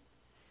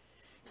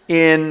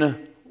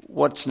 in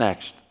what's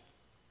next?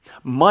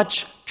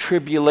 Much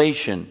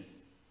tribulation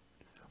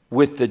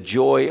with the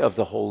joy of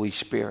the Holy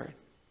Spirit.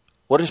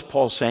 What is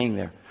Paul saying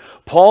there?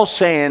 Paul's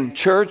saying,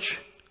 church,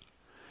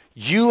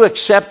 you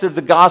accepted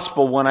the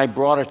gospel when I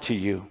brought it to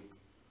you.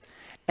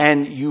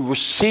 And you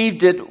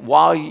received it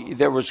while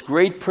there was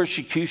great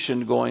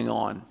persecution going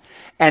on.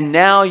 And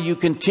now you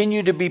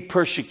continue to be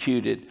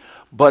persecuted.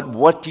 But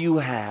what do you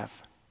have?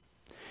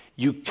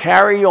 You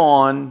carry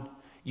on,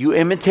 you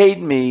imitate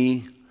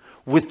me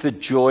with the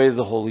joy of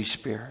the Holy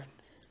Spirit.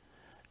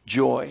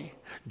 Joy.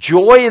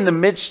 Joy in the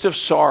midst of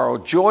sorrow.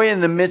 Joy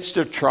in the midst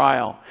of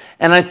trial.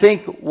 And I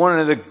think one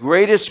of the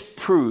greatest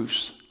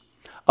proofs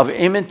of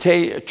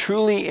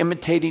truly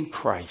imitating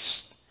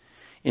Christ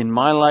in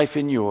my life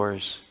and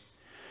yours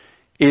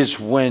is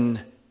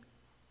when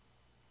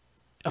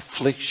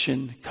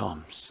affliction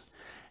comes.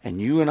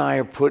 And you and I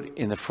are put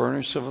in the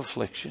furnace of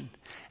affliction.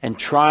 And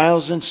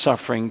trials and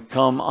suffering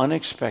come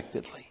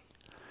unexpectedly.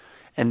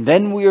 And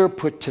then we are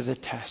put to the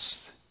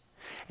test.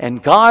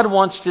 And God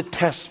wants to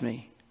test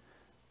me.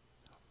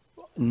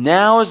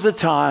 Now is the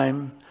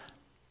time.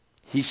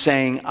 He's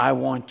saying, I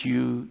want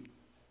you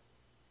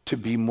to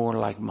be more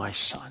like my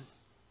Son.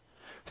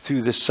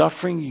 Through the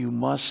suffering you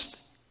must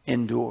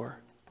endure.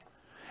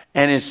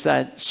 And it's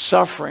that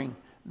suffering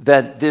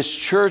that this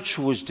church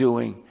was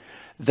doing,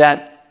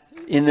 that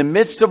in the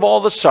midst of all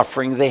the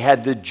suffering, they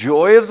had the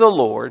joy of the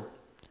Lord,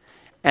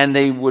 and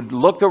they would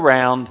look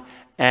around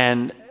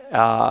and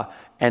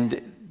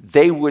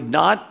they would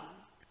not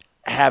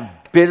have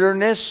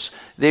bitterness.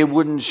 They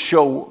wouldn't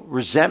show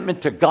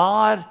resentment to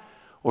God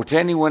or to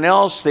anyone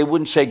else. They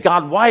wouldn't say,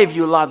 God, why have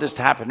you allowed this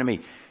to happen to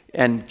me?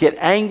 And get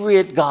angry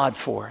at God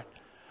for it.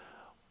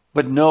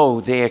 But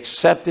no, they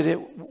accepted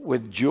it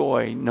with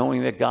joy,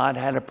 knowing that God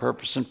had a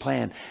purpose and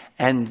plan.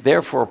 And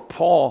therefore,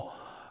 Paul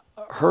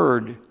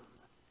heard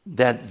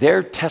that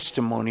their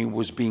testimony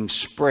was being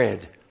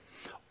spread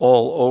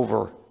all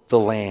over the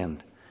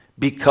land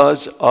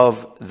because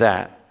of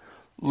that.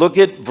 Look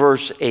at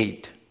verse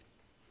 8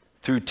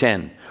 through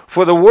 10.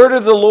 For the word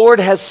of the Lord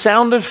has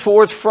sounded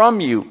forth from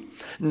you,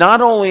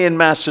 not only in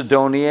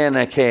Macedonia and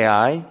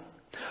Achaia,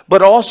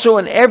 but also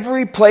in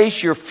every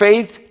place your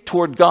faith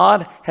toward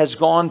God has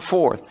gone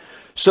forth,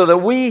 so that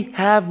we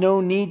have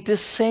no need to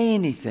say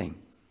anything.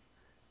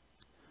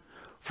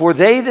 For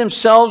they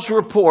themselves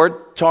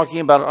report, talking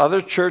about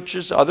other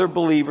churches, other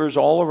believers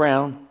all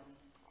around,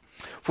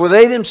 for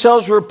they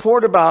themselves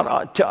report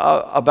about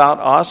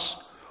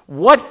us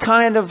what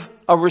kind of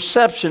a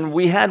reception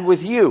we had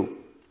with you.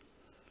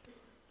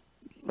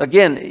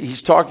 Again,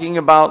 he's talking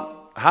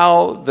about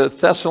how the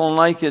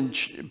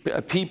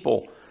Thessalonican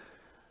people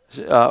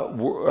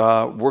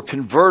were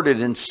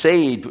converted and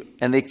saved,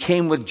 and they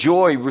came with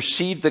joy,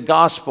 received the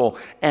gospel,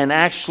 and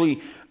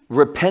actually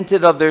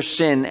repented of their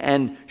sin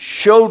and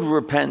showed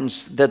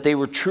repentance that they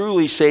were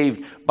truly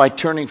saved by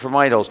turning from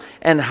idols.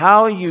 And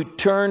how you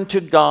turn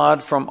to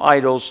God from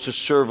idols to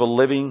serve a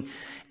living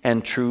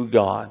and true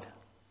God.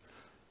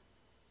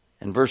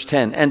 And verse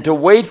 10, and to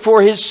wait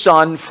for his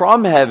Son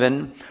from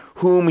heaven,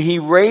 whom he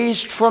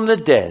raised from the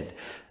dead,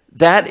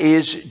 that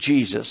is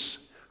Jesus,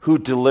 who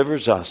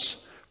delivers us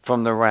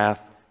from the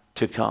wrath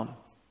to come.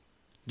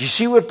 Do you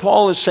see what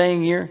Paul is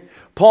saying here?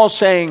 Paul's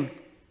saying,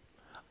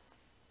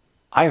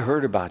 I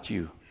heard about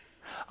you.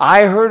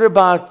 I heard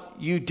about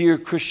you, dear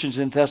Christians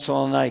in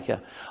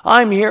Thessalonica.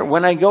 I'm here.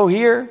 When I go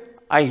here,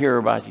 I hear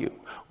about you.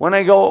 When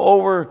I go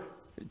over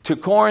to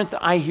Corinth,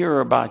 I hear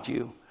about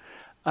you.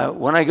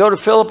 When I go to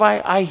Philippi,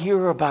 I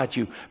hear about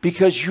you.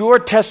 Because your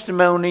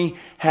testimony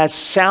has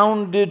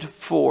sounded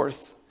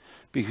forth.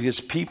 Because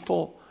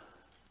people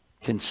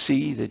can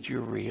see that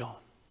you're real.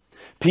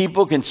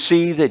 People can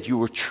see that you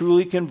were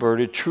truly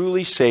converted,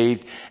 truly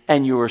saved,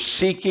 and you are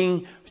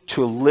seeking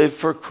to live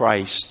for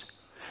Christ.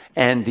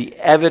 And the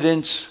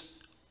evidence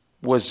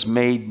was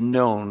made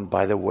known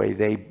by the way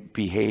they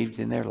behaved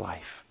in their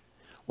life.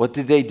 What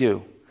did they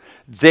do?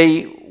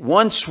 They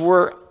once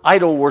were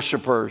idol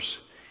worshipers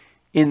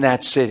in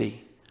that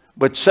city.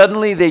 But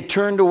suddenly they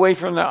turned away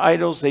from their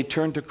idols. They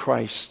turned to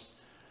Christ.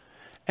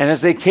 And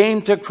as they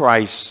came to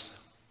Christ,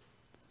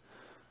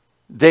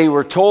 they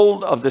were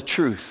told of the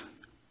truth.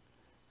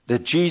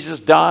 That Jesus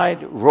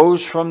died,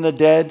 rose from the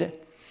dead,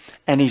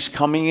 and he's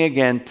coming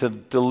again to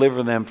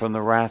deliver them from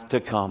the wrath to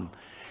come.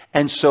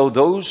 And so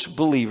those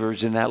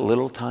believers in that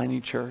little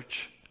tiny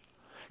church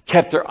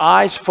kept their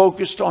eyes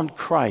focused on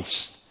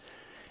Christ.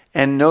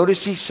 And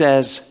notice he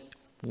says,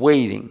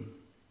 waiting.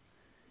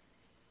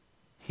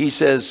 He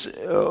says,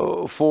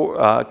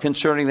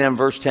 concerning them,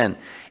 verse 10,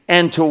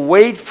 and to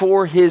wait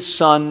for his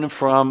Son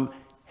from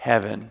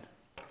heaven.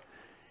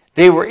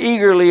 They were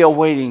eagerly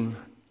awaiting,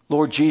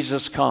 Lord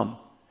Jesus, come.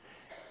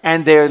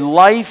 And their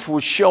life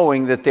was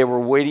showing that they were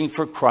waiting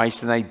for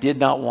Christ and they did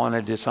not want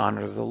to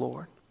dishonor the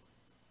Lord.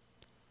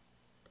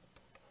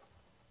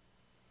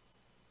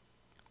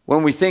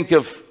 When we think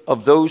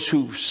of those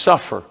who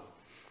suffer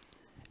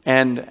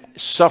and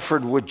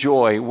suffered with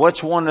joy,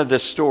 what's one of the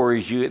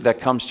stories that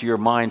comes to your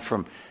mind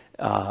from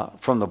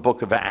the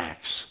book of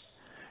Acts?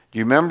 Do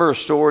you remember a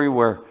story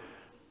where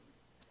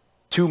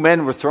two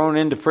men were thrown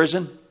into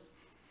prison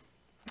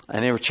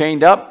and they were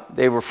chained up?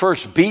 They were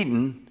first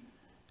beaten.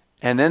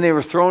 And then they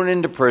were thrown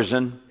into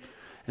prison.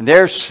 And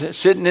they're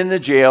sitting in the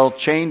jail,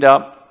 chained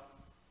up.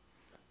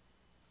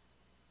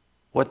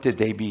 What did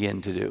they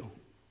begin to do?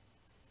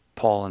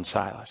 Paul and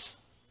Silas.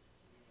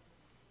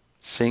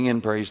 Sing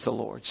and praise the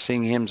Lord.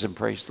 Sing hymns and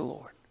praise the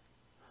Lord.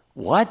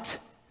 What?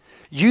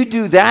 You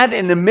do that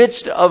in the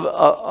midst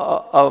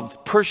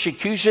of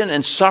persecution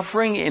and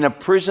suffering in a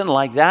prison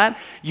like that?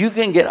 You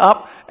can get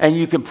up and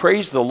you can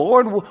praise the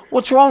Lord?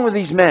 What's wrong with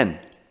these men?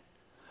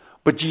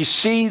 But do you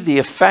see the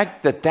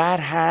effect that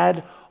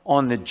had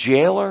on the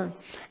jailer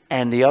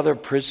and the other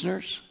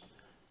prisoners?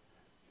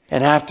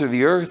 And after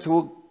the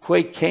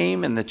earthquake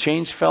came and the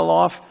chains fell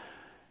off,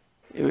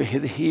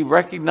 he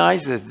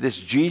recognized that this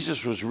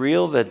Jesus was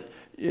real,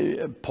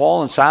 that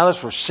Paul and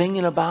Silas were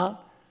singing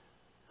about.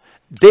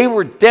 They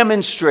were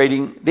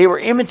demonstrating, they were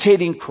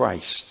imitating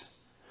Christ.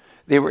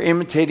 They were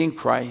imitating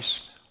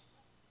Christ.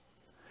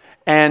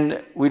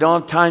 And we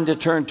don't have time to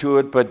turn to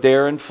it, but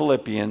there in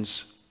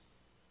Philippians,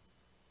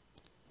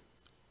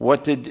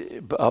 what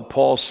did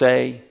Paul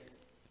say?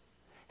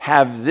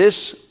 Have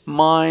this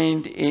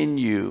mind in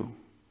you,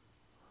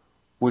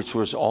 which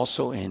was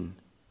also in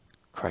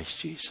Christ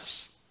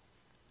Jesus.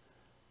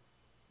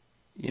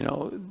 You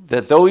know,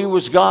 that though he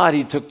was God,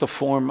 he took the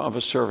form of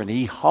a servant.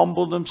 He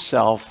humbled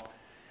himself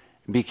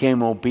and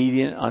became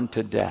obedient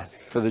unto death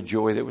for the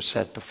joy that was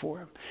set before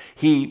him.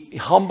 He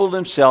humbled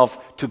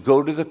himself to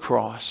go to the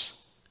cross,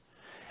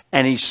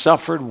 and he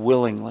suffered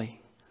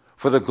willingly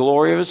for the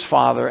glory of his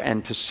Father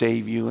and to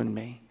save you and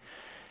me.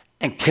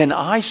 And can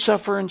I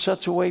suffer in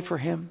such a way for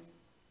him?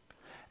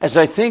 As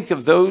I think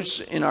of those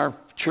in our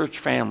church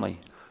family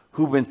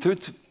who've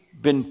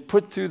been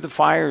put through the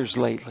fires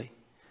lately,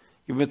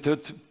 you've been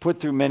put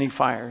through many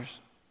fires.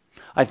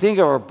 I think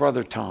of our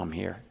brother Tom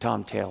here,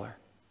 Tom Taylor.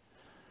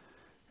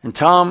 And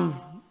Tom,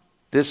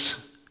 this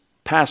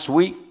past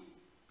week,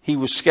 he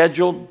was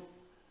scheduled.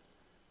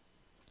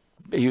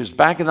 He was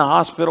back in the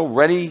hospital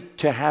ready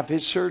to have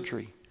his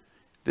surgery.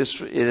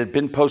 It had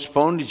been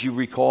postponed, as you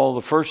recall,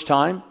 the first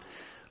time.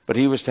 But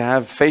he was to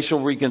have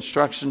facial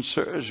reconstruction,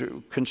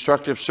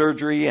 constructive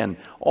surgery, and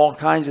all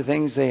kinds of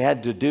things they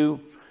had to do.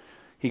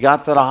 He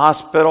got to the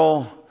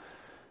hospital,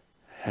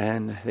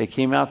 and they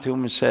came out to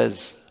him and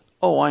says,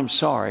 "Oh, I'm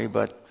sorry,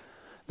 but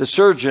the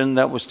surgeon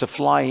that was to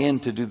fly in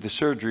to do the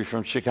surgery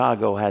from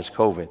Chicago has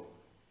COVID.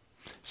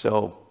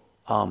 So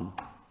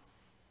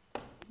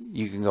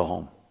you can go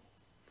home."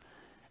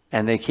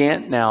 And they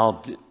can't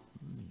now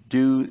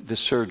do the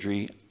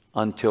surgery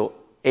until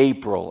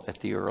April at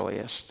the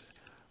earliest.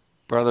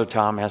 Brother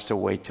Tom has to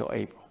wait till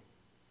April.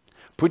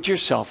 Put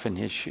yourself in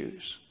his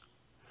shoes.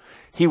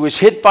 He was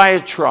hit by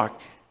a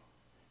truck,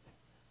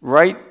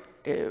 right,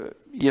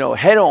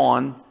 head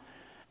on,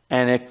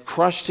 and it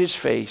crushed his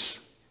face.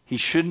 He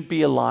shouldn't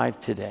be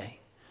alive today.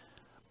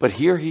 But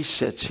here he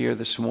sits here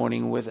this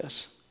morning with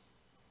us.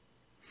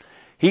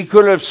 He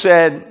could have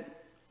said,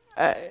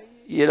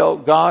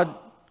 God,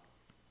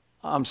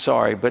 I'm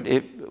sorry, but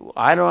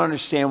I don't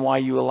understand why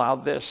you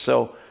allowed this,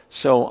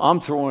 so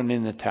I'm throwing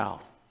in the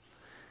towel.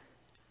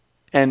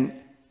 And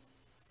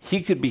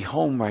he could be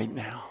home right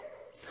now.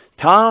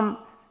 Tom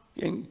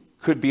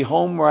could be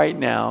home right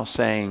now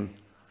saying,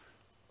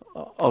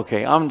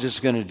 okay, I'm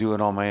just going to do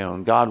it on my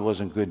own. God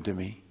wasn't good to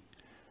me.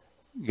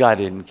 God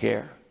didn't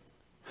care.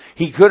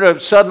 He could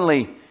have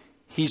suddenly,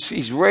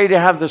 he's ready to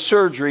have the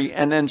surgery,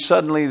 and then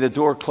suddenly the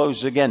door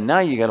closes again. Now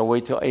you got to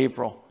wait till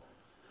April.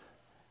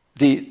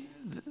 The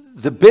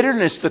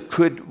bitterness that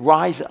could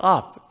rise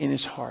up in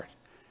his heart.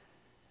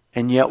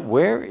 And yet,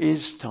 where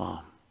is Tom?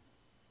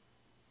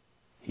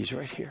 He's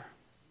right here.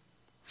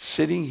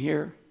 Sitting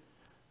here,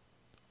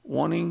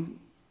 wanting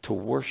to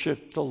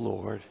worship the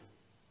Lord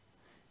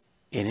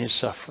in his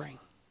suffering.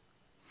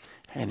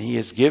 And he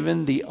has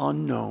given the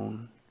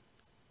unknown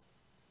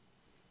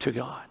to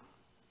God.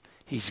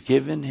 He's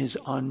given his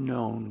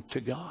unknown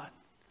to God.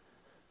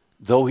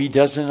 Though he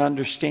doesn't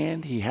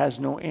understand, he has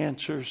no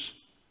answers.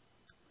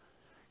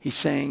 He's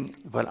saying,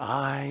 but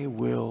I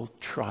will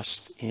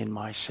trust in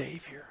my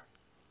Savior.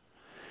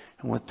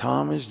 And what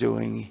Tom is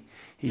doing,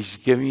 he's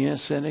giving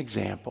us an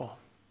example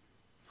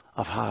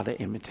of how to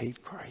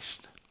imitate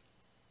Christ.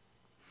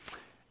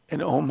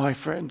 And oh, my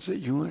friends, that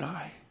you and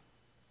I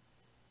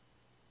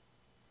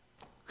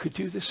could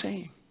do the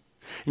same.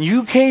 And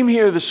you came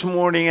here this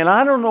morning, and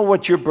I don't know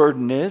what your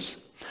burden is.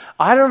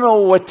 I don't know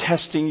what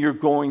testing you're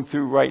going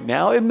through right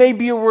now. It may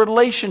be a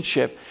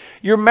relationship.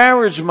 Your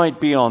marriage might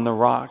be on the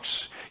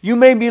rocks. You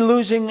may be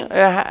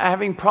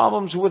having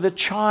problems with a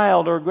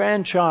child or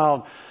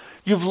grandchild.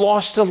 You've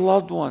lost a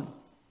loved one,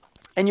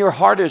 and your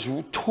heart is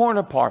torn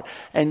apart,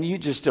 and you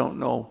just don't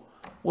know,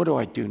 what do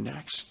I do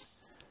next?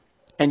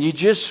 And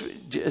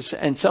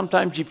and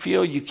sometimes you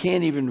feel you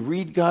can't even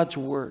read God's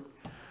word,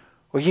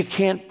 or you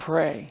can't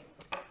pray.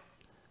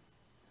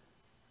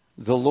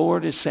 The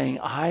Lord is saying,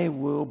 I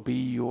will be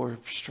your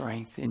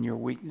strength in your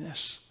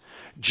weakness.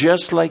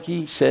 Just like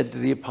he said to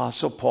the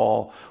Apostle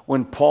Paul,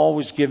 when Paul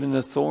was given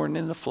the thorn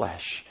in the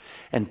flesh,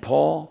 and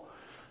Paul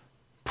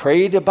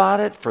prayed about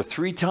it for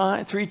three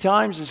times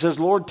and says,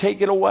 Lord,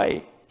 take it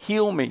away,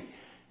 heal me.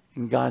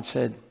 And God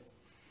said,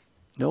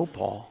 no,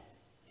 Paul.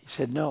 He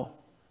said, no,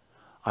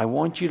 I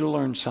want you to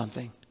learn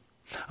something.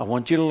 I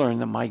want you to learn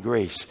that my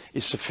grace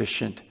is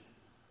sufficient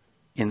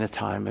in the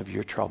time of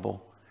your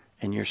trouble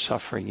and your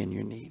suffering and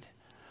your need.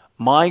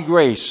 My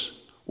grace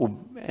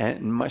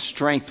and my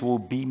strength will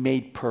be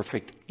made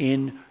perfect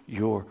in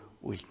your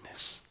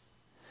weakness.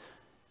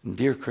 And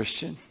dear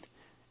Christian,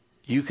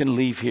 you can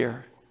leave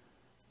here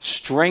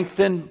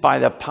strengthened by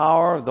the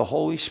power of the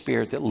Holy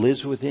Spirit that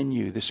lives within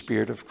you, the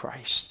Spirit of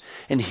Christ.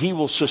 And he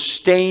will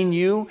sustain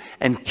you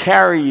and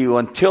carry you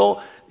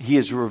until he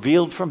is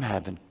revealed from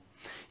heaven.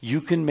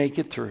 You can make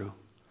it through.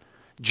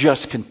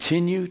 Just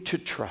continue to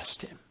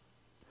trust him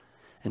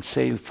and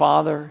say,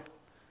 Father,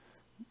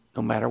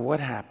 no matter what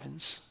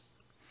happens,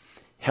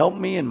 help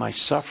me in my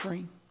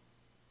suffering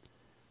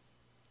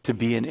to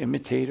be an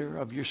imitator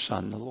of your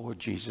Son, the Lord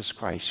Jesus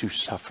Christ, who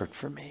suffered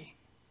for me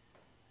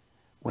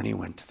when he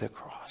went to the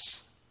cross.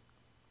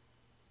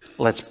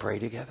 Let's pray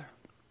together.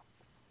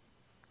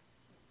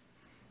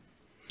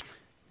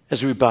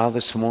 As we bow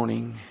this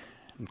morning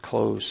and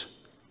close,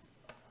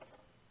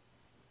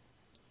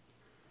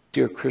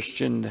 dear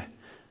Christian,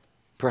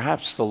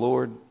 perhaps the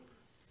Lord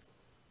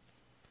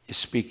is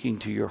speaking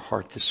to your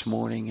heart this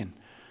morning, and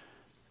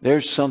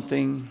there's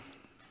something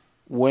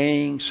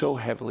weighing so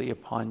heavily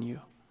upon you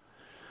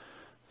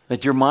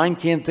that your mind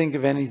can't think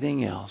of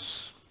anything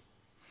else.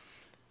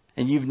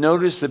 And you've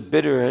noticed that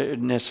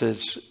bitterness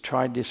has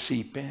tried to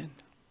seep in.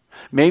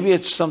 Maybe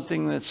it's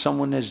something that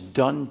someone has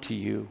done to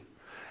you,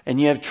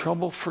 and you have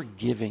trouble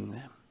forgiving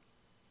them.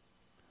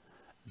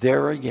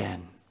 There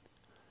again,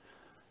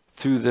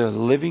 through the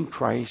living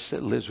Christ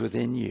that lives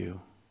within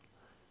you,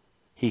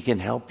 he can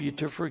help you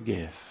to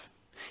forgive.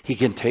 He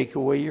can take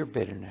away your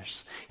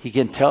bitterness. He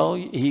can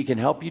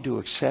help you to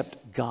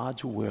accept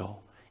God's will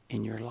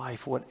in your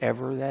life,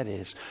 whatever that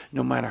is,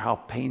 no matter how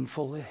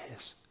painful it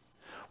is.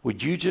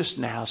 Would you just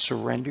now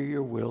surrender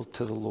your will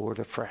to the Lord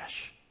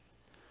afresh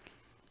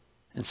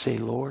and say,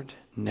 Lord,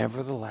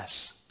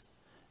 nevertheless,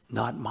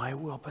 not my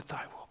will, but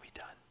thy will be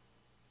done.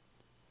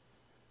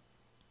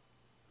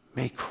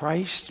 May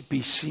Christ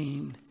be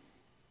seen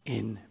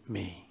in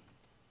me,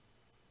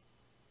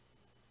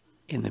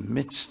 in the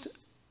midst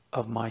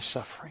of my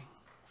suffering,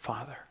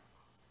 Father.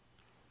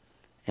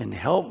 And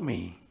help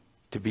me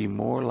to be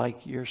more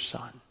like your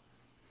Son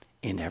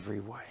in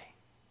every way.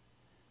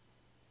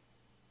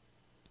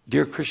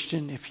 Dear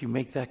Christian, if you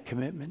make that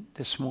commitment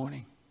this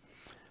morning,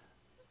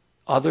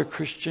 other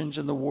Christians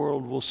in the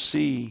world will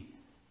see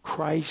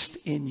Christ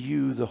in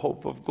you, the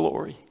hope of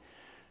glory.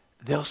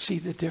 They'll see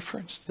the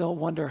difference. They'll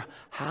wonder,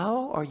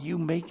 how are you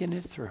making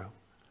it through?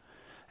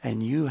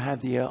 And you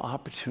have the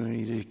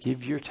opportunity to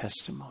give your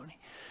testimony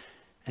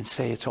and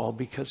say, it's all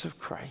because of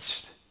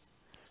Christ,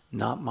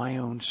 not my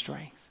own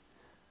strength,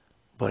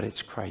 but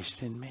it's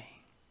Christ in me.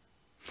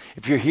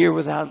 If you're here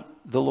without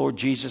the Lord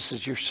Jesus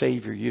as your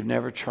Savior, you've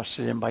never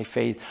trusted him by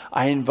faith,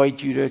 I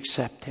invite you to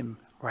accept him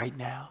right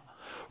now.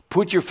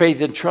 Put your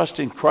faith and trust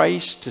in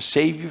Christ to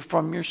save you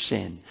from your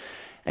sin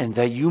and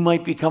that you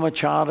might become a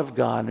child of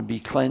God and be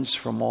cleansed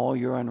from all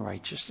your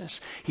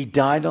unrighteousness. He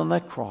died on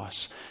that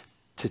cross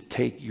to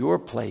take your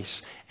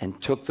place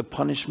and took the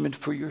punishment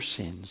for your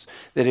sins,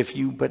 that if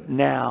you but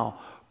now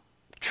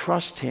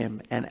trust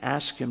him and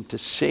ask him to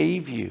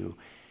save you,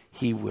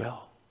 he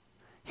will.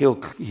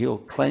 He'll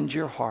cleanse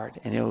your heart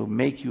and he'll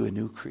make you a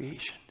new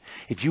creation.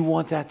 If you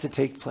want that to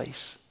take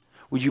place,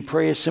 would you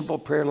pray a simple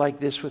prayer like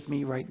this with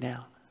me right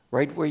now,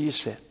 right where you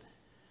sit?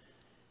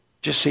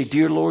 Just say,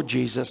 "Dear Lord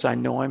Jesus, I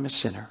know I'm a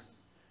sinner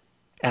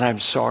and I'm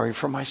sorry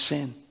for my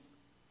sin.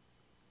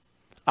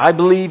 I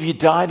believe you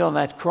died on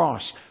that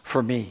cross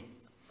for me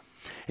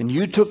and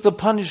you took the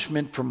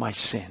punishment for my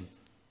sin.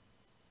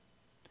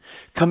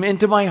 Come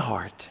into my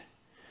heart,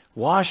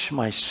 wash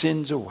my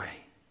sins away.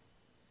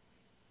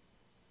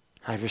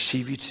 I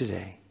receive you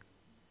today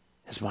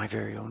as my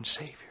very own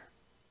Savior.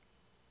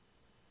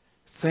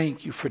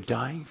 Thank you for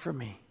dying for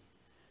me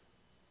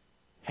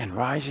and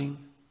rising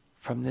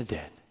from the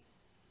dead,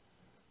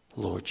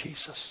 Lord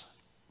Jesus."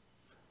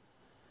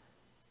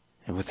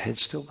 And with head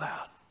still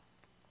bowed,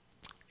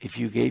 if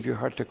you gave your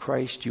heart to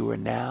Christ, you are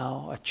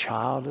now a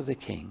child of the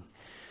King.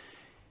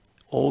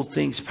 Old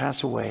things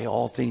pass away,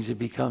 all things have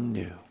become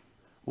new.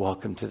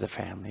 Welcome to the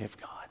family of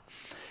God.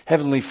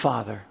 Heavenly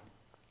Father,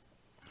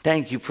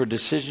 thank you for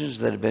decisions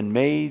that have been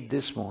made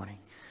this morning.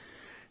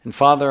 And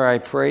Father, I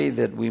pray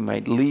that we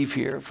might leave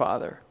here,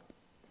 Father,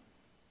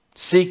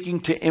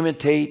 seeking to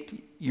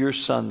imitate your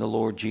Son, the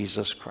Lord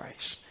Jesus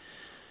Christ.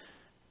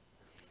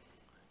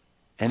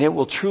 And it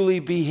will truly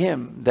be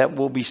him that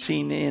will be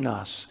seen in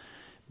us,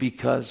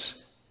 because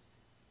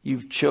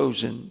you've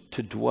chosen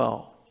to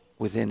dwell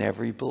within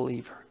every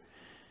believer,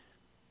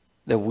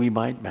 that we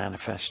might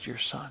manifest your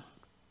Son.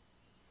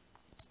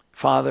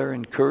 Father,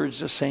 encourage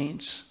the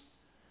saints.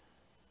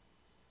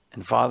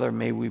 And Father,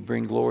 may we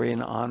bring glory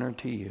and honor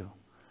to you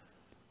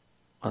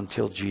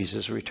until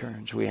Jesus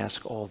returns. We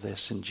ask all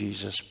this in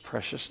Jesus'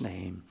 precious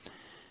name.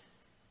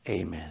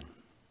 Amen.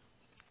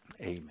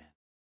 Amen.